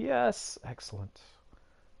bay. Yes, excellent.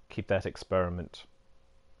 Keep that experiment.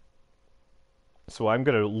 So I'm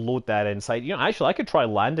going to load that inside. Actually, I could try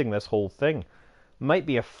landing this whole thing. Might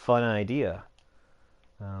be a fun idea.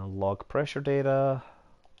 Log pressure data.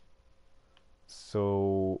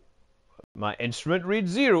 So my instrument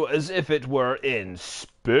reads 0 as if it were in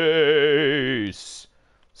space.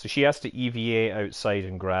 So she has to EVA outside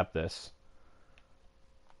and grab this.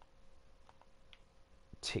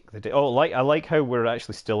 Take the data. Oh, I like how we're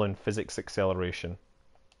actually still in physics acceleration.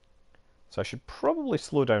 So I should probably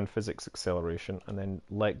slow down physics acceleration and then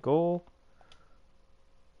let go.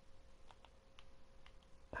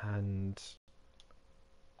 And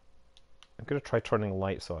I'm going to try turning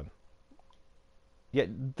lights on. Yeah,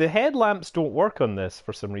 the headlamps don't work on this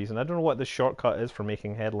for some reason. I don't know what the shortcut is for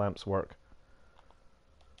making headlamps work.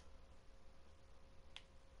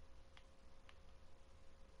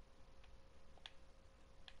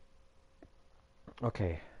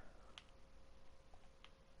 Okay.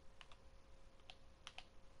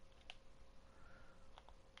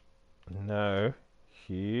 Now,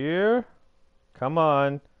 here. Come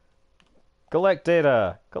on. Collect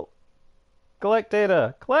data. Collect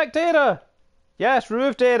data. Collect data. Yes,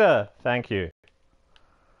 remove data. Thank you.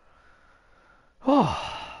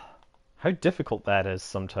 Oh, how difficult that is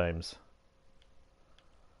sometimes.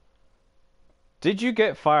 Did you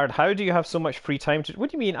get fired? How do you have so much free time to...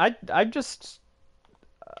 What do you mean? I just...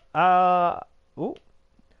 Oh.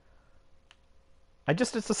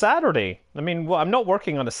 It's a Saturday. I mean, well, I'm not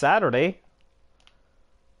working on a Saturday.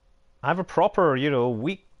 I have a proper,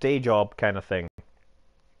 weekday job kind of thing.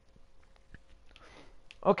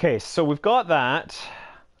 Okay, so we've got that.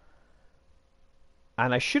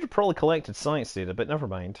 And I should have probably collected science data, but never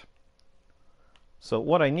mind. So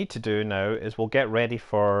what I need to do now is we'll get ready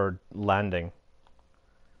for landing.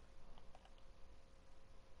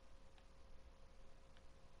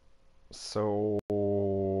 So,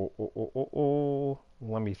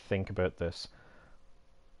 let me think about this.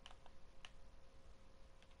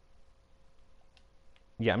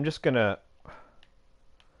 Yeah, I'm just gonna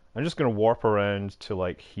warp around to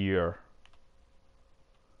like here.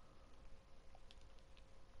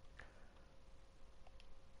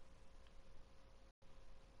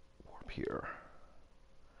 Warp here.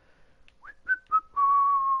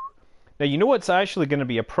 Now, you know what's actually going to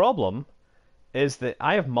be a problem is that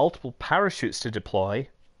I have multiple parachutes to deploy,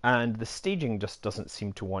 and the staging just doesn't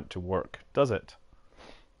seem to want to work, does it?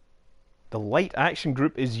 The light action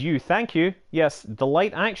group is you. Thank you. Yes, the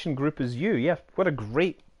light action group is you. Yeah, what a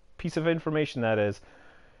great piece of information that is.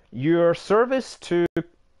 Your service to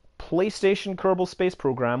PlayStation Kerbal Space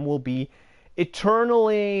Program will be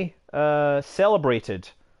eternally celebrated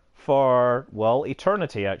for, well,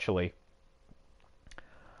 eternity, actually.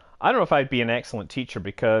 I don't know if I'd be an excellent teacher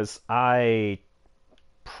because I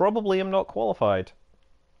probably am not qualified.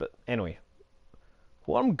 But anyway,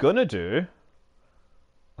 what I'm going to do...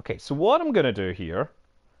 Okay, so what I'm going to do here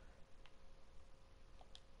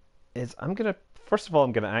is first of all,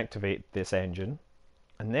 I'm going to activate this engine.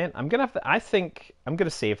 And then I'm going to have to... I think I'm going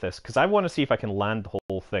to save this because I want to see if I can land the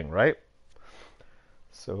whole thing, right?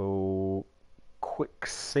 So, quick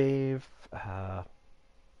save...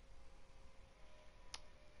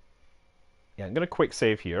 Yeah, I'm going to quick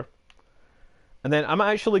save here. And then I'm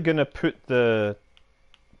actually going to put the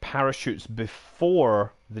parachutes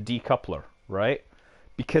before the decoupler, right?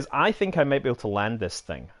 Because I think I might be able to land this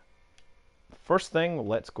thing. First thing,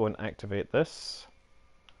 let's go and activate this.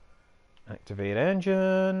 Activate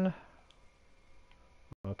engine.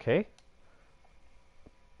 Okay.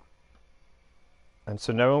 And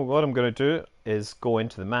so now what I'm going to do is go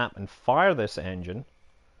into the map and fire this engine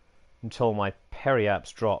until my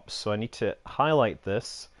periapps drops. So I need to highlight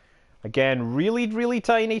this. Again, really, really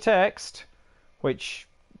tiny text, which,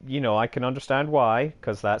 I can understand why,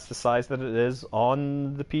 because that's the size that it is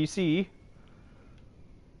on the PC.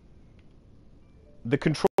 The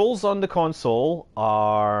controls on the console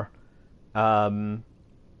are,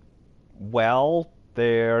 well,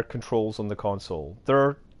 they're controls on the console.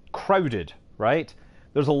 They're crowded, right?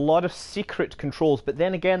 There's a lot of secret controls, but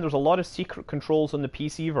then again, there's a lot of secret controls on the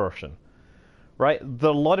PC version, right?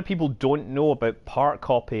 A lot of people don't know about part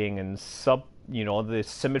copying and the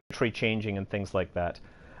symmetry changing and things like that.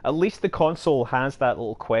 At least the console has that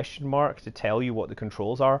little question mark to tell you what the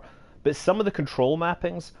controls are, but some of the control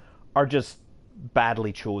mappings are just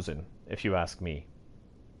badly chosen, if you ask me.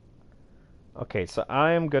 Okay, so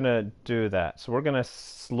I am going to do that. So we're going to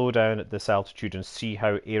slow down at this altitude and see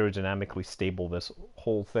how aerodynamically stable this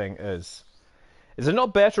whole thing is. Is it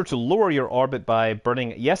not better to lower your orbit by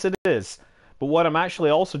burning? Yes, it is. But what I'm actually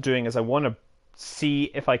also doing is I want to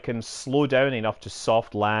see if I can slow down enough to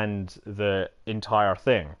soft land the entire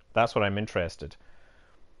thing. That's what I'm interested.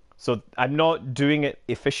 So I'm not doing it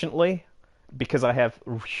efficiently because I have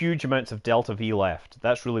huge amounts of delta V left.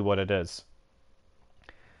 That's really what it is.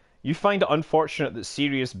 You find it unfortunate that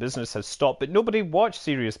Serious Business has stopped, but nobody watched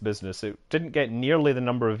Serious Business. It didn't get nearly the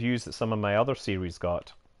number of views that some of my other series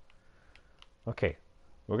got. Okay,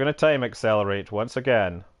 we're going to time accelerate once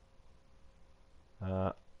again.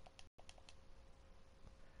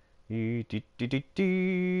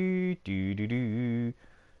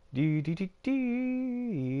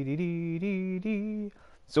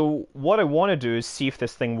 So what I want to do is see if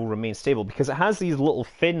this thing will remain stable, because it has these little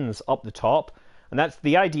fins up the top, and that's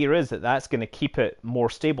the idea, is that that's going to keep it more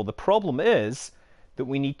stable. The problem is that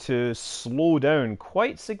we need to slow down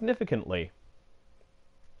quite significantly.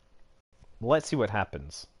 Let's see what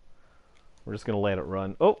happens. We're just going to let it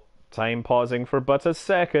run. Oh, time pausing for but a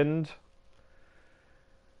second.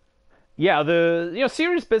 Yeah, the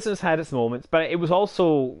serious business had its moments, but it was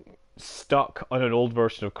also stuck on an old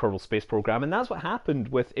version of Kerbal Space Program, and that's what happened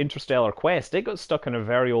with Interstellar Quest. It got stuck on a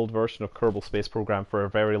very old version of Kerbal Space Program for a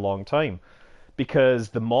very long time, because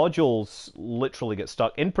the modules literally get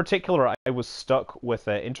stuck. In particular, I was stuck with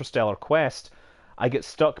Interstellar Quest. I get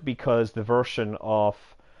stuck because the version of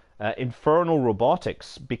Infernal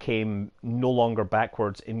Robotics became no longer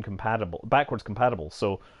backwards compatible,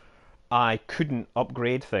 so I couldn't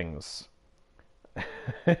upgrade things.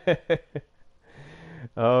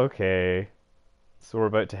 Okay, so we're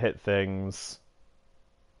about to hit things.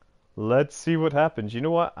 Let's see what happens. You know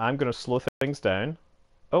what? I'm going to slow things down.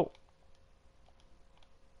 Oh.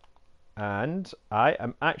 And I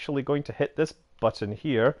am actually going to hit this button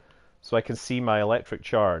here so I can see my electric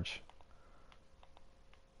charge.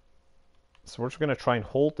 So we're just going to try and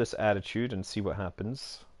hold this attitude and see what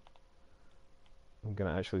happens. I'm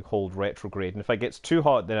going to actually hold retrograde, and if it gets too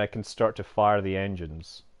hot, then I can start to fire the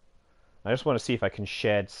engines. I just want to see if I can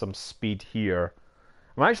shed some speed here.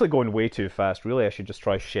 I'm actually going way too fast. Really, I should just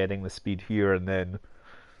try shedding the speed here and then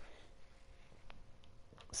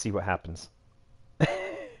see what happens.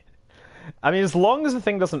 I mean, as long as the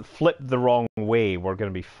thing doesn't flip the wrong way, we're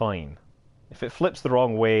going to be fine. If it flips the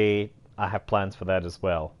wrong way, I have plans for that as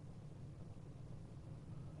well.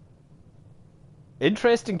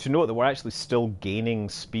 Interesting to note that we're actually still gaining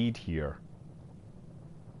speed here.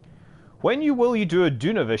 When you do a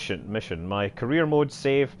Duna mission, my career mode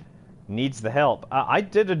save needs the help. I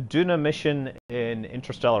did a Duna mission in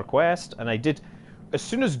Interstellar Quest, and I did... As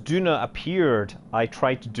soon as Duna appeared, I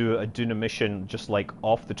tried to do a Duna mission just like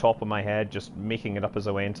off the top of my head, just making it up as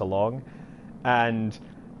I went along. And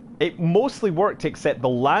it mostly worked, except the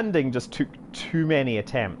landing just took too many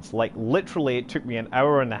attempts. Like, literally, it took me an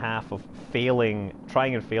hour and a half of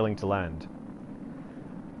trying and failing to land.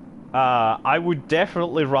 I would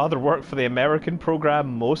definitely rather work for the American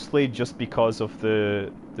program, mostly just because of the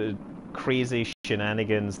crazy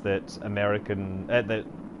shenanigans that that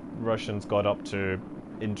Russians got up to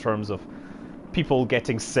in terms of people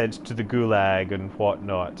getting sent to the gulag and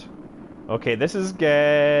whatnot. Okay, this is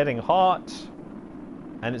getting hot,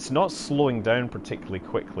 and it's not slowing down particularly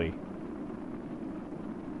quickly.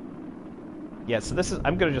 Yeah, so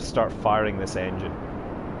I'm going to just start firing this engine.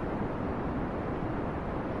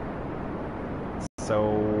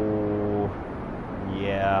 So,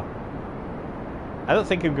 yeah. I don't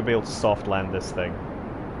think I'm going to be able to soft land this thing.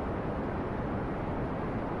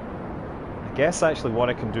 I guess actually what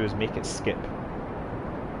I can do is make it skip.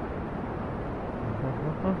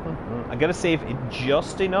 I gotta save it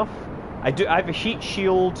just enough. I have a heat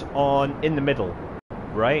shield in the middle,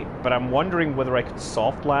 right? But I'm wondering whether I could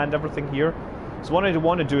soft land everything here. So what I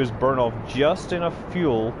want to do is burn off just enough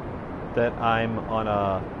fuel that I'm on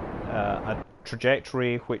a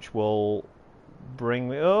trajectory which will bring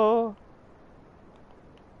me... Oh!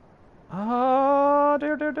 Ah!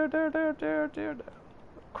 Dear.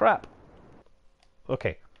 Crap.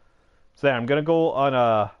 Okay. So there, I'm going to go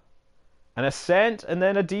on an ascent and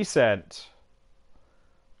then a descent.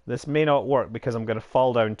 This may not work because I'm going to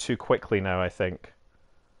fall down too quickly now, I think.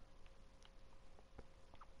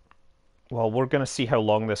 Well, we're going to see how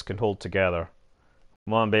long this can hold together.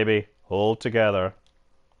 Come on, baby. Hold together.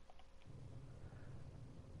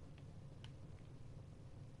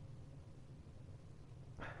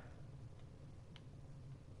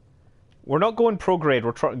 We're not going prograde.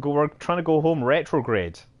 We're trying to go home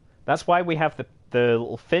retrograde. That's why we have the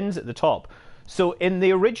little fins at the top. So in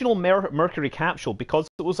the original Mercury capsule, because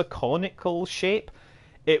it was a conical shape,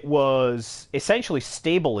 it was essentially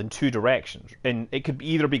stable in two directions, and it could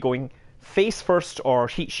either be going face first or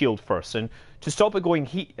heat shield first. And to stop it going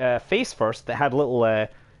face first, they had a little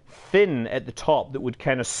fin at the top that would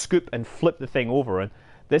kind of scoop and flip the thing over. And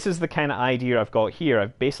this is the kind of idea I've got here.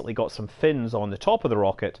 I've basically got some fins on the top of the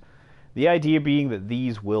rocket. The idea being that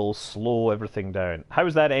these will slow everything down. How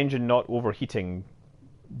is that engine not overheating?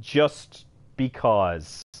 Just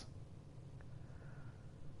because.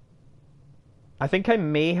 I think I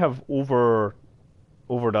may have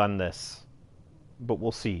overdone this, but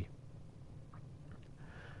we'll see.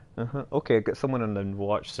 Okay, I've got someone on the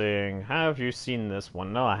watch saying, have you seen this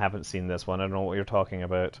one? No, I haven't seen this one. I don't know what you're talking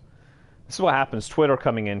about. This is what happens. Twitter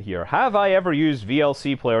coming in here. Have I ever used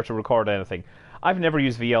VLC Player to record anything? I've never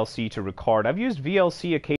used VLC to record. I've used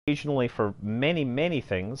VLC occasionally for many, many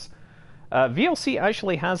things. VLC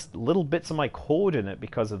actually has little bits of my code in it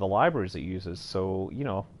because of the libraries it uses. So, you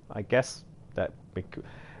know, I guess that...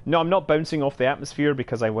 No, I'm not bouncing off the atmosphere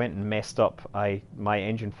because I went and messed up. My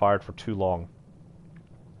engine fired for too long.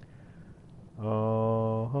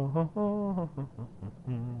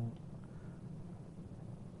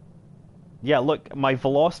 Yeah, look, my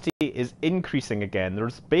velocity is increasing again.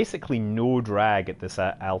 There's basically no drag at this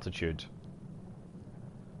altitude.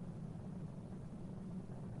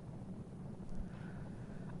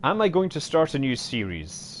 Am I going to start a new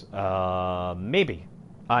series? Maybe.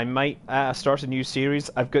 I might start a new series.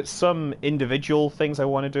 I've got some individual things I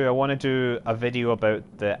want to do. I want to do a video about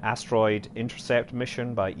the asteroid intercept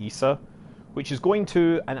mission by ESA, which is going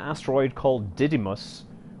to an asteroid called Didymos,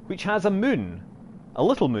 which has a moon. A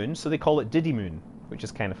little moon, so they call it Didymoon, which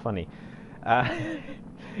is kind of funny.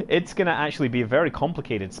 It's going to actually be a very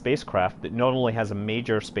complicated spacecraft that not only has a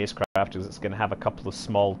major spacecraft, it's going to have a couple of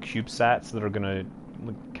small CubeSats that are going to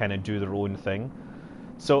kind of do their own thing.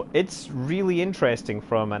 So it's really interesting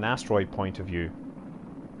from an asteroid point of view.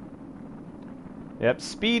 Yep,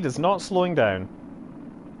 speed is not slowing down.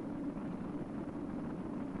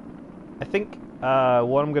 I think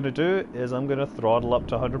what I'm going to do is I'm going to throttle up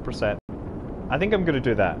to 100%. I think I'm going to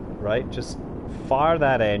do that, right? Just fire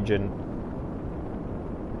that engine.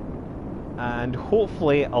 And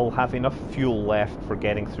hopefully I'll have enough fuel left for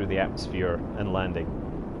getting through the atmosphere and landing.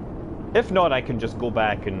 If not, I can just go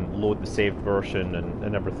back and load the saved version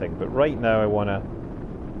and everything. But right now I want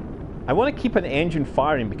to keep an engine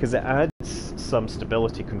firing because it adds some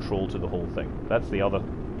stability control to the whole thing. That's the other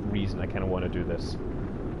reason I kind of want to do this.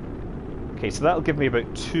 Okay, so that'll give me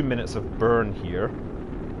about 2 minutes of burn here.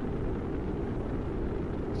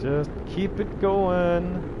 Just keep it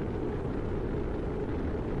going.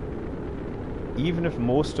 Even if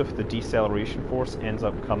most of the deceleration force ends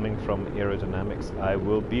up coming from aerodynamics, I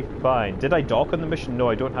will be fine. Did I dock on the mission? No,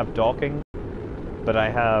 I don't have docking. But I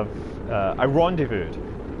have... I rendezvoused.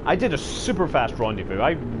 I did a super fast rendezvous.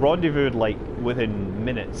 I rendezvoused like within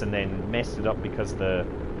minutes and then messed it up because of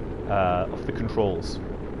the controls.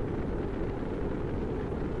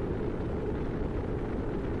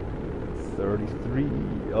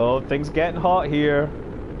 Oh, things getting hot here.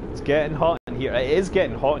 It's getting hot in here. It is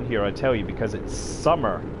getting hot in here, I tell you, because it's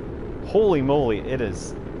summer. Holy moly, it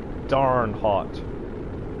is darn hot.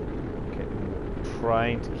 Okay, I'm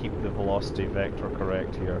trying to keep the velocity vector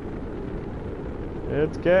correct here.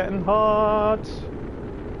 It's getting hot.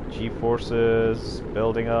 G-forces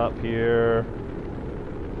building up here.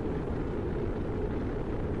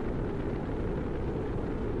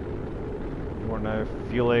 We're now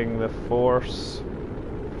feeling the force,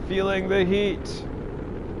 feeling the heat,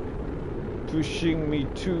 pushing me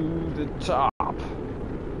to the top.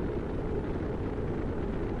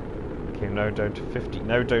 Okay, now down to 50,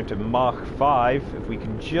 now down to Mach 5. If we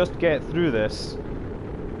can just get through this.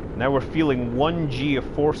 Now we're feeling 1G of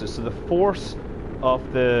forces, so the force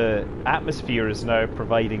of the atmosphere is now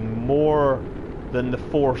providing more than the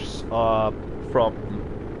force from,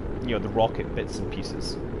 you know, the rocket bits and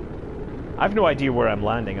pieces. I've no idea where I'm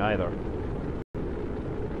landing either.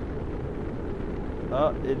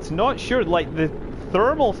 It's not sure, like the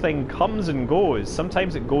thermal thing comes and goes.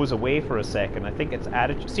 Sometimes it goes away for a second. I think it's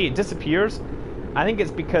attitude. See, it disappears. I think it's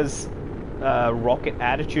because rocket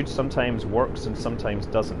attitude sometimes works and sometimes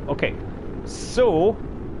doesn't. Okay, so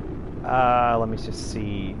let me just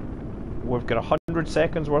see. We've got 100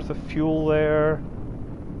 seconds worth of fuel there.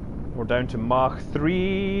 We're down to Mach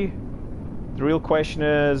 3. The real question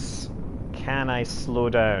is, can I slow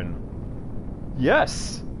down?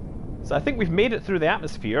 Yes! So I think we've made it through the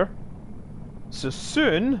atmosphere. So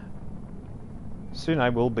soon I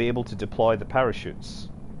will be able to deploy the parachutes.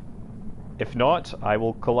 If not, I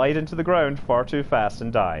will collide into the ground far too fast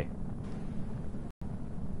and die.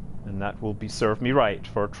 And that will serve me right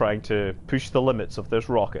for trying to push the limits of this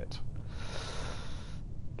rocket.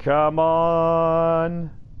 Come on!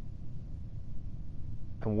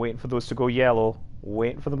 I'm waiting for those to go yellow.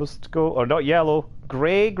 Waiting for them to go, or not yellow,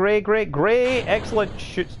 grey, grey, grey, grey. Excellent,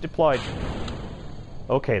 chutes deployed.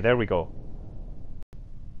 Okay, there we go.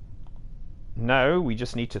 Now we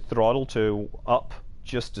just need to throttle to up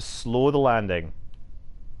just to slow the landing,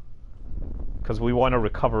 because we want to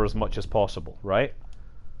recover as much as possible, right?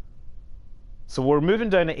 So we're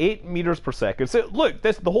moving down to 8 meters per second. So look,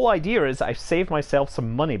 the whole idea is I've saved myself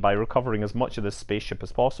some money by recovering as much of this spaceship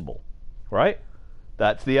as possible, right?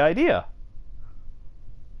 That's the idea.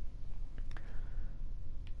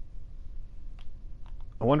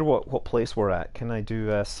 I wonder what place we're at. Can I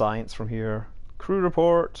do science from here? Crew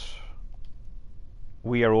report.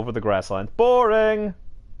 We are over the grassland. Boring!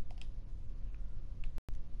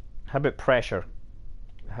 How about pressure?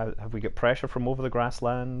 Have we got pressure from over the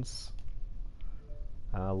grasslands?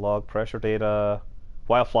 Log pressure data.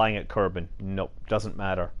 While flying at Kerbal. Nope, doesn't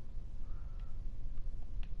matter.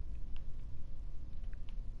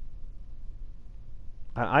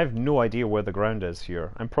 I have no idea where the ground is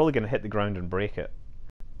here. I'm probably going to hit the ground and break it.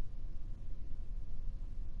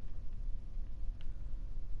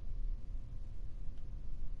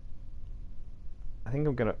 I think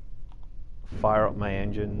I'm going to fire up my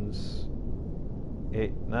engines.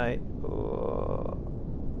 8, 9,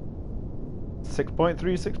 6.3,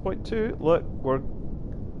 6.2. Look,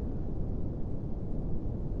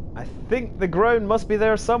 I think the ground must be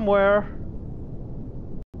there somewhere.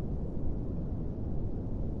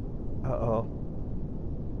 Uh-oh.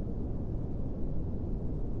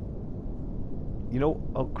 You know,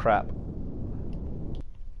 oh crap.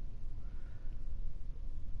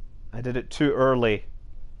 I did it too early.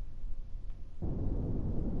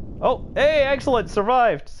 Oh, hey, excellent,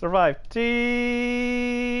 survived.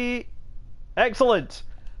 Excellent.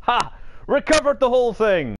 Ha! Recovered the whole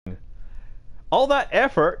thing. All that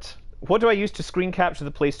effort. What do I use to screen capture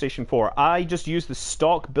the PlayStation 4? I just use the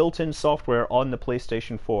stock built-in software on the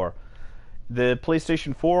PlayStation 4. The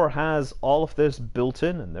PlayStation 4 has all of this built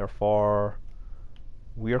in, and therefore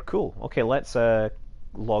we are cool. Okay, let's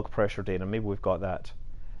log pressure data. Maybe we've got that.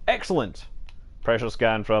 Excellent! Pressure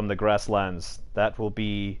scan from the grasslands. That will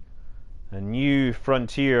be a new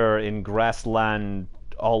frontier in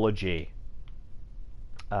grasslandology.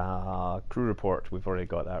 Crew report. We've already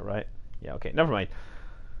got that, right? Yeah, okay, never mind.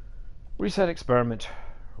 Reset experiment.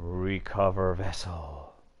 Recover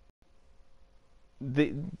vessel.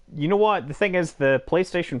 You know what? The thing is, the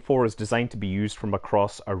PlayStation 4 is designed to be used from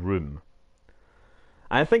across a room.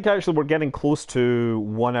 I think actually we're getting close to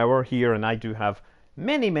 1 hour here, and I do have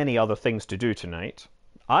many other things to do tonight.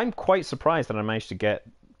 I'm quite surprised that I managed to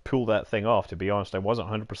pull that thing off, to be honest. I wasn't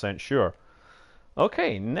 100% sure.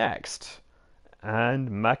 Okay, next. And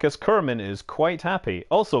Macus Kerman is quite happy.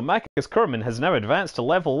 Also, Macus Kerman has now advanced to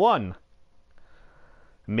level 1.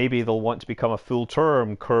 Maybe they'll want to become a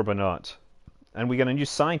full-term Kerbonaut. And we got a new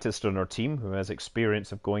scientist on our team who has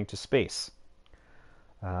experience of going to space.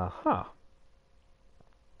 So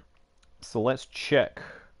let's check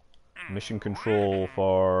mission control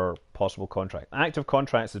for possible contract. Active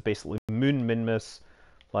contracts is basically Moon, Minmus,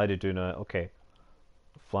 fly to Duna. Okay.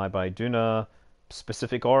 Fly by Duna.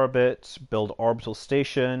 Specific orbit. Build orbital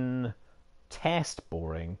station. Test,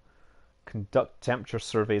 boring. Conduct temperature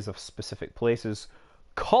surveys of specific places.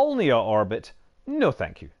 Colnia orbit. No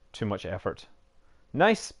thank you. Too much effort.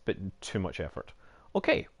 Nice, but too much effort.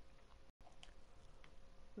 Okay.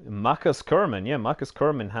 Macus Kerman. Yeah, Macus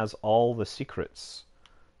Kerman has all the secrets.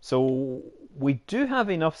 So we do have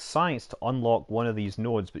enough science to unlock one of these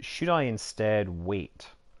nodes, but should I instead wait?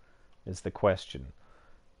 Is the question.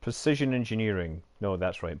 Precision engineering. No,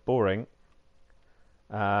 that's right. Boring.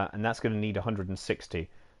 And that's going to need 160.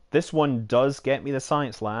 This one does get me the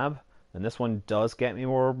science lab, and this one does get me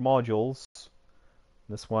more modules.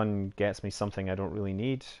 This one gets me something I don't really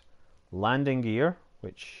need. Landing gear,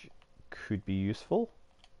 which could be useful.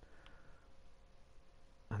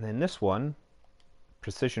 And then this one,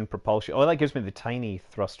 precision propulsion. Oh, that gives me the tiny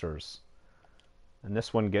thrusters. And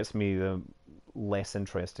this one gets me the less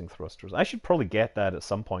interesting thrusters. I should probably get that at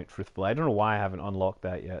some point, truthfully. I don't know why I haven't unlocked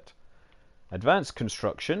that yet. Advanced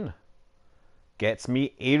construction gets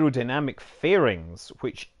me aerodynamic fairings,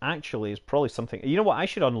 which actually is probably something... You know what? I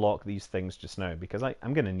should unlock these things just now, because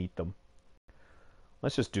I'm going to need them.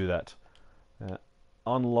 Let's just do that.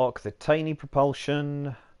 Unlock the tiny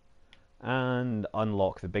propulsion, and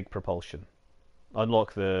unlock the big propulsion.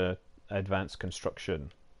 Unlock the advanced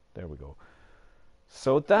construction. There we go.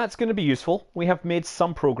 So that's going to be useful. We have made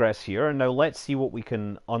some progress here, and now let's see what we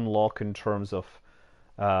can unlock in terms of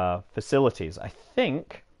facilities. I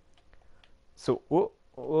think... So,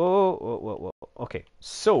 okay.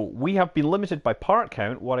 So, we have been limited by part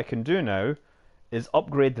count. What I can do now is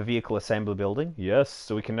upgrade the vehicle assembly building. Yes,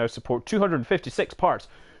 so we can now support 256 parts,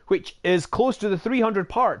 which is close to the 300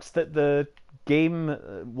 parts that the game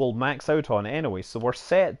will max out on anyway. So we're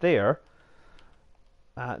set there.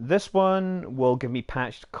 This one will give me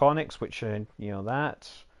patched conics, which,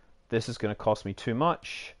 that. This is going to cost me too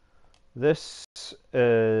much. This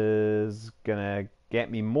is going to get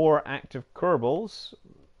me more active Kerbals.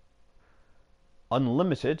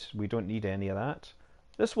 Unlimited. We don't need any of that.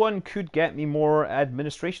 This one could get me more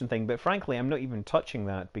administration thing, but frankly, I'm not even touching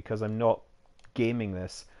that because I'm not gaming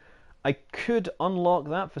this. I could unlock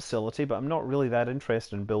that facility, but I'm not really that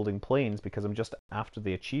interested in building planes because I'm just after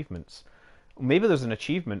the achievements. Maybe there's an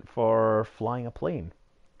achievement for flying a plane.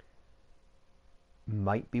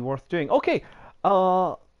 Might be worth doing. Okay,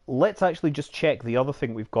 let's actually just check the other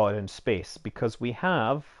thing we've got in space, because we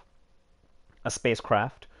have a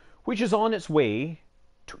spacecraft which is on its way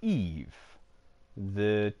to Eve,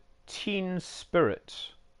 the Teen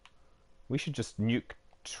Spirit. We should just nuke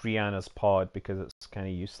Triana's pod because it's kind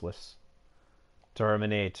of useless.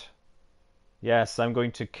 Terminate. Yes, I'm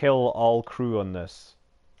going to kill all crew on this.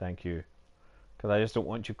 Thank you. Because I just don't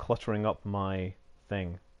want you cluttering up my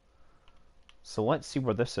thing. So let's see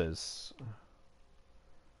where this is.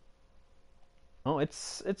 Oh,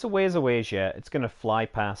 it's a ways away yet. It's going to fly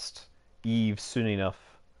past Eve soon enough.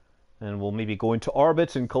 And we'll maybe go into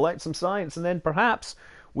orbit and collect some science, and then perhaps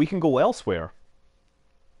we can go elsewhere.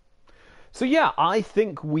 So yeah, I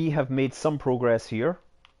think we have made some progress here.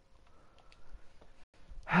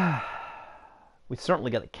 We certainly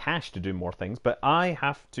got the cash to do more things, but I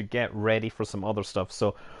have to get ready for some other stuff,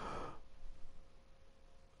 so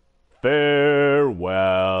farewell.